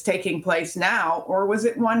game that's taking place now or was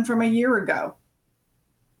it one from a year ago.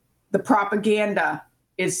 The propaganda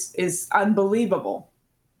is unbelievable.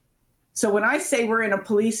 So when I say we're in a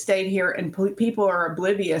police state here and people are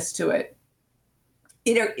oblivious to it,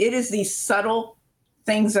 it is these subtle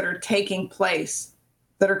things that are taking place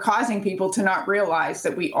that are causing people to not realize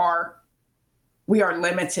that we are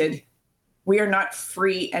limited. We are not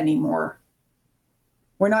free anymore.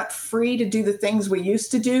 We're not free to do the things we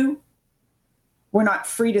used to do. We're not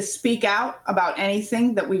free to speak out about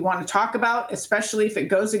anything that we want to talk about, especially if it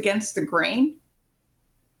goes against the grain.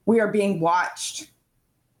 We are being watched.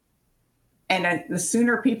 And the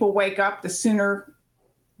sooner people wake up, the sooner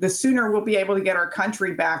we'll be able to get our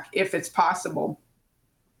country back if it's possible.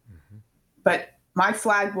 Mm-hmm. But my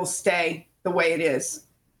flag will stay the way it is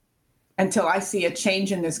until I see a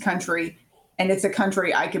change in this country, and it's a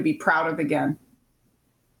country I could be proud of again.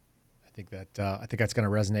 I think that's going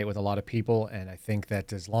to resonate with a lot of people, and I think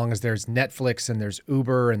that as long as there's Netflix and there's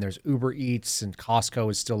Uber and there's Uber Eats and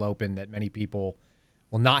Costco is still open, that many people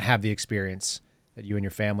will not have the experience that you and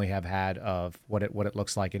your family have had of what it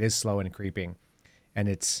looks like. It is slow and creeping, and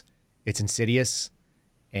it's insidious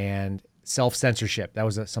and self-censorship. That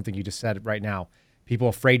was something you just said right now. People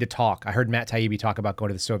afraid to talk. I heard Matt Taibbi talk about going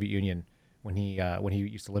to the Soviet Union when he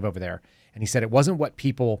used to live over there, and he said it wasn't what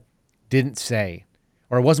people didn't say,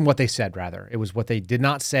 or it wasn't what they said, rather. It was what they did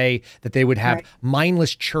not say, that they would have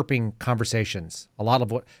mindless chirping conversations. A lot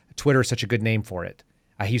of what Twitter is such a good name for it.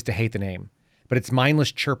 I used to hate the name. But it's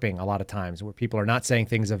mindless chirping a lot of times, where people are not saying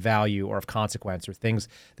things of value or of consequence, or things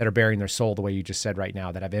that are bearing their soul the way you just said right now,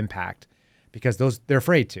 that have impact, because they're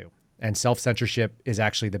afraid to. And self-censorship is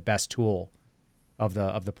actually the best tool of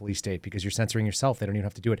the police state, because you're censoring yourself. They don't even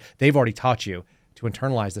have to do it. They've already taught you to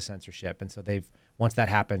internalize the censorship. And so once that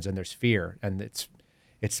happens, and there's fear, and it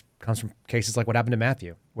comes from cases like what happened to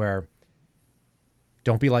Matthew, where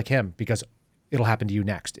don't be like him because it'll happen to you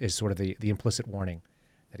next, is sort of the implicit warning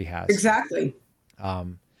that he has. Exactly.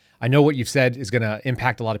 I know what you've said is going to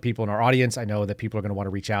impact a lot of people in our audience. I know that people are going to want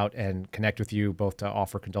to reach out and connect with you, both to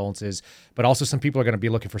offer condolences, but also some people are going to be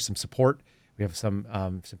looking for some support. We have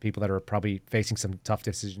some people that are probably facing some tough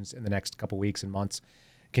decisions in the next couple weeks and months.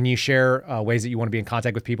 Can you share ways that you want to be in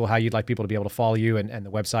contact with people, how you'd like people to be able to follow you, and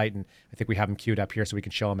the website? And I think we have them queued up here so we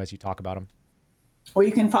can show them as you talk about them. Well,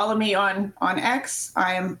 you can follow me on X.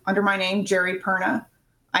 I am under my name, Geri Perna.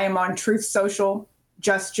 I am on Truth Social,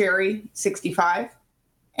 just Geri 65.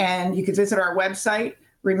 And you can visit our website,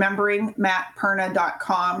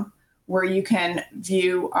 rememberingmattperna.com, where you can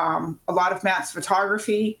view a lot of Matt's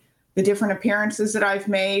photography, the different appearances that I've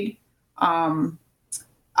made,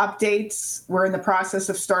 updates. We're in the process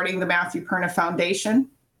of starting the Matthew Perna Foundation.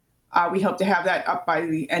 We hope to have that up by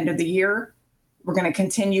the end of the year. We're going to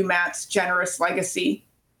continue Matt's generous legacy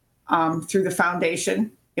through the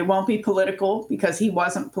foundation. It won't be political because he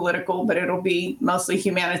wasn't political, but it'll be mostly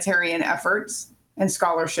humanitarian efforts and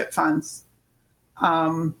scholarship funds.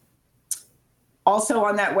 Also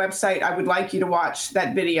on that website, I would like you to watch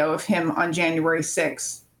that video of him on January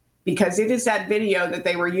 6th, because it is that video that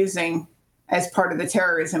they were using as part of the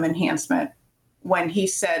terrorism enhancement when he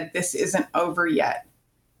said, "This isn't over yet."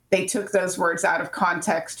 They took those words out of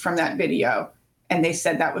context from that video, and they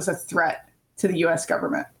said that was a threat to the U.S.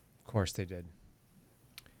 government. Of course they did.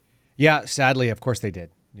 Yeah, sadly, of course they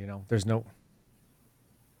did. There's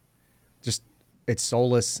it's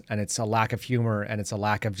soulless, and it's a lack of humor, and it's a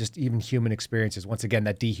lack of just even human experiences. Once again,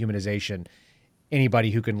 that dehumanization.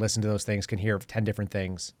 Anybody who can listen to those things can hear 10 different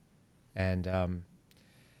things. And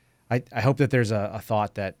I hope that there's a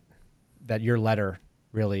thought that your letter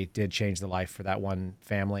really did change the life for that one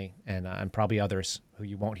family, and probably others who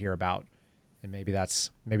you won't hear about. And maybe that's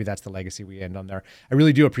the legacy we end on there. I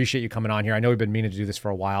really do appreciate you coming on here. I know we've been meaning to do this for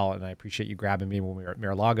a while, and I appreciate you grabbing me when we were at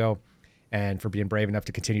Mar-a-Lago, and for being brave enough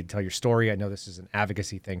to continue to tell your story. I know this is an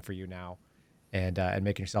advocacy thing for you now, and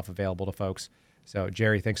making yourself available to folks. So,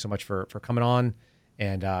 Geri, thanks so much for coming on,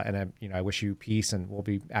 and I wish you peace, and we'll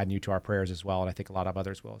be adding you to our prayers as well, and I think a lot of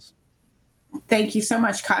others will. Thank you so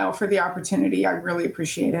much, Kyle, for the opportunity. I really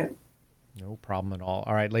appreciate it. No problem at all.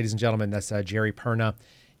 All right, ladies and gentlemen, that's Geri Perna.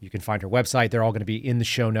 You can find her website. They're all going to be in the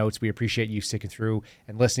show notes. We appreciate you sticking through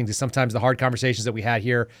and listening to sometimes the hard conversations that we had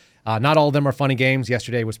here. Not all of them are fun and games.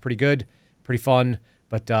 Yesterday was pretty good, pretty fun.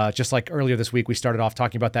 But just like earlier this week, we started off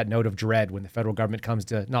talking about that note of dread when the federal government comes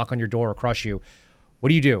to knock on your door or crush you. What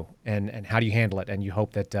do you do, and how do you handle it? And you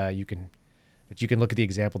hope that you can look at the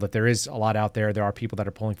example that there is a lot out there. There are people that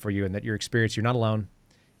are pulling for you, and that your experience, you're not alone.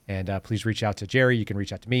 And please reach out to Geri. You can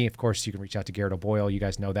reach out to me. Of course, you can reach out to Garrett O'Boyle. You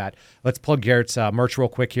guys know that. Let's plug Garrett's merch real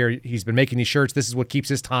quick here. He's been making these shirts. This is what keeps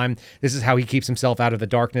his time. This is how he keeps himself out of the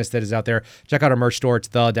darkness that is out there. Check out our merch store. It's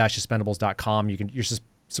the-suspendables.com. You're just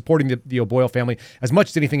supporting the O'Boyle family as much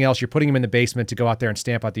as anything else. You're putting him in the basement to go out there and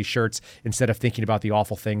stamp out these shirts instead of thinking about the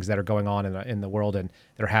awful things that are going on in the world and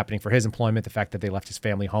that are happening for his employment. The fact that they left his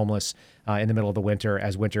family homeless in the middle of the winter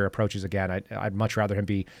as winter approaches again. I'd much rather him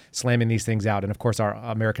be slamming these things out. And of course, our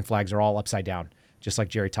American flags are all upside down, just like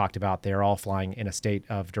Geri talked about. They're all flying in a state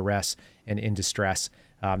of duress and in distress.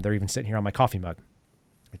 They're even sitting here on my coffee mug.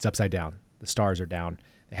 It's upside down. The stars are down.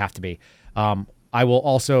 They have to be. I will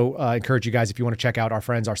also encourage you guys, if you want to check out our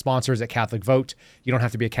friends, our sponsors at Catholic Vote. You don't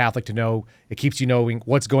have to be a Catholic to know. It keeps you knowing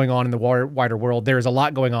what's going on in the wider world. There is a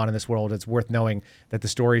lot going on in this world. It's worth knowing that the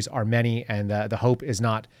stories are many, and the hope is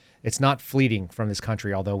not fleeting from this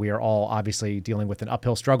country, although we are all obviously dealing with an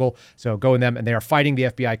uphill struggle. So go in them, and they are fighting the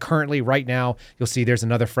FBI currently right now. You'll see there's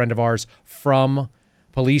another friend of ours from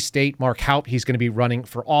Police State, Mark Haupt. He's going to be running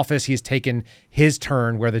for office. He's taken his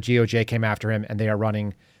turn where the GOJ came after him, and they are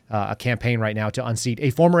running a campaign right now to unseat a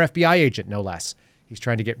former FBI agent, no less. He's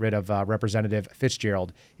trying to get rid of Representative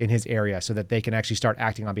Fitzgerald in his area so that they can actually start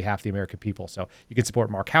acting on behalf of the American people. So you can support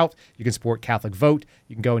Mark Haupt. You can support Catholic Vote.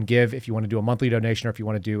 You can go and give if you want to do a monthly donation or if you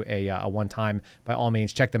want to do a one-time. By all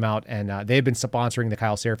means, check them out. And they've been sponsoring the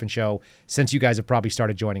Kyle Seraphin Show since you guys have probably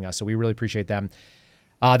started joining us. So we really appreciate them.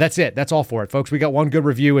 That's it. That's all for it, folks. We got one good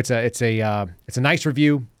review. It's a nice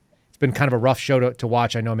review. It's been kind of a rough show to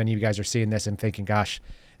watch. I know many of you guys are seeing this and thinking, gosh,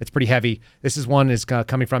 it's pretty heavy. This is one is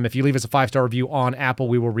coming from, if you leave us a 5-star review on Apple,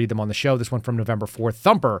 we will read them on the show. This one from November 4th.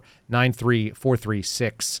 Thumper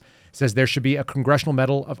 93436 says there should be a Congressional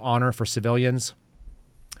Medal of Honor for civilians.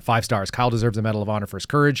 5 stars. Kyle deserves a Medal of Honor for his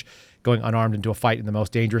courage, going unarmed into a fight in the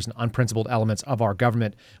most dangerous and unprincipled elements of our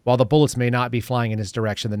government. While the bullets may not be flying in his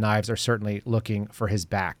direction, the knives are certainly looking for his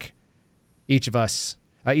back. Each of these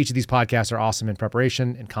podcasts are awesome in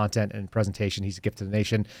preparation and content and presentation. He's a gift to the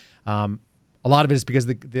nation. A lot of it is because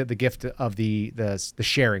the gift of the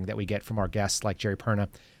sharing that we get from our guests like Geri Perna.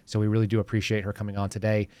 So we really do appreciate her coming on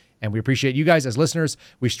today. And we appreciate you guys as listeners.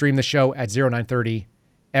 We stream the show at 0930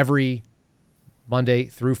 every Monday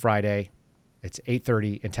through Friday. It's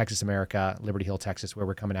 8:30 in Texas, America, Liberty Hill, Texas, where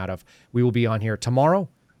we're coming out of. We will be on here tomorrow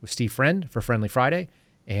with Steve Friend for Friendly Friday.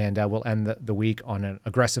 And we'll end the week on an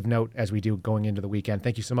aggressive note as we do going into the weekend.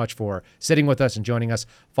 Thank you so much for sitting with us and joining us.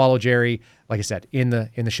 Follow Geri. Like I said, in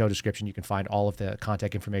the show description, you can find all of the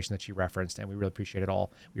contact information that she referenced, and we really appreciate it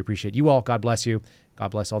all. We appreciate you all. God bless you.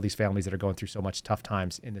 God bless all these families that are going through so much tough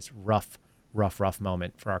times in this rough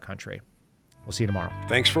moment for our country. We'll see you tomorrow.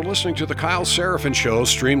 Thanks for listening to The Kyle Seraphin Show,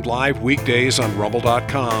 streamed live weekdays on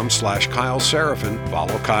rumble.com/Kyle Seraphin.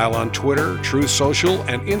 Follow Kyle on Twitter, Truth Social,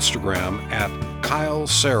 and Instagram at Kyle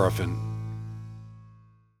Seraphin.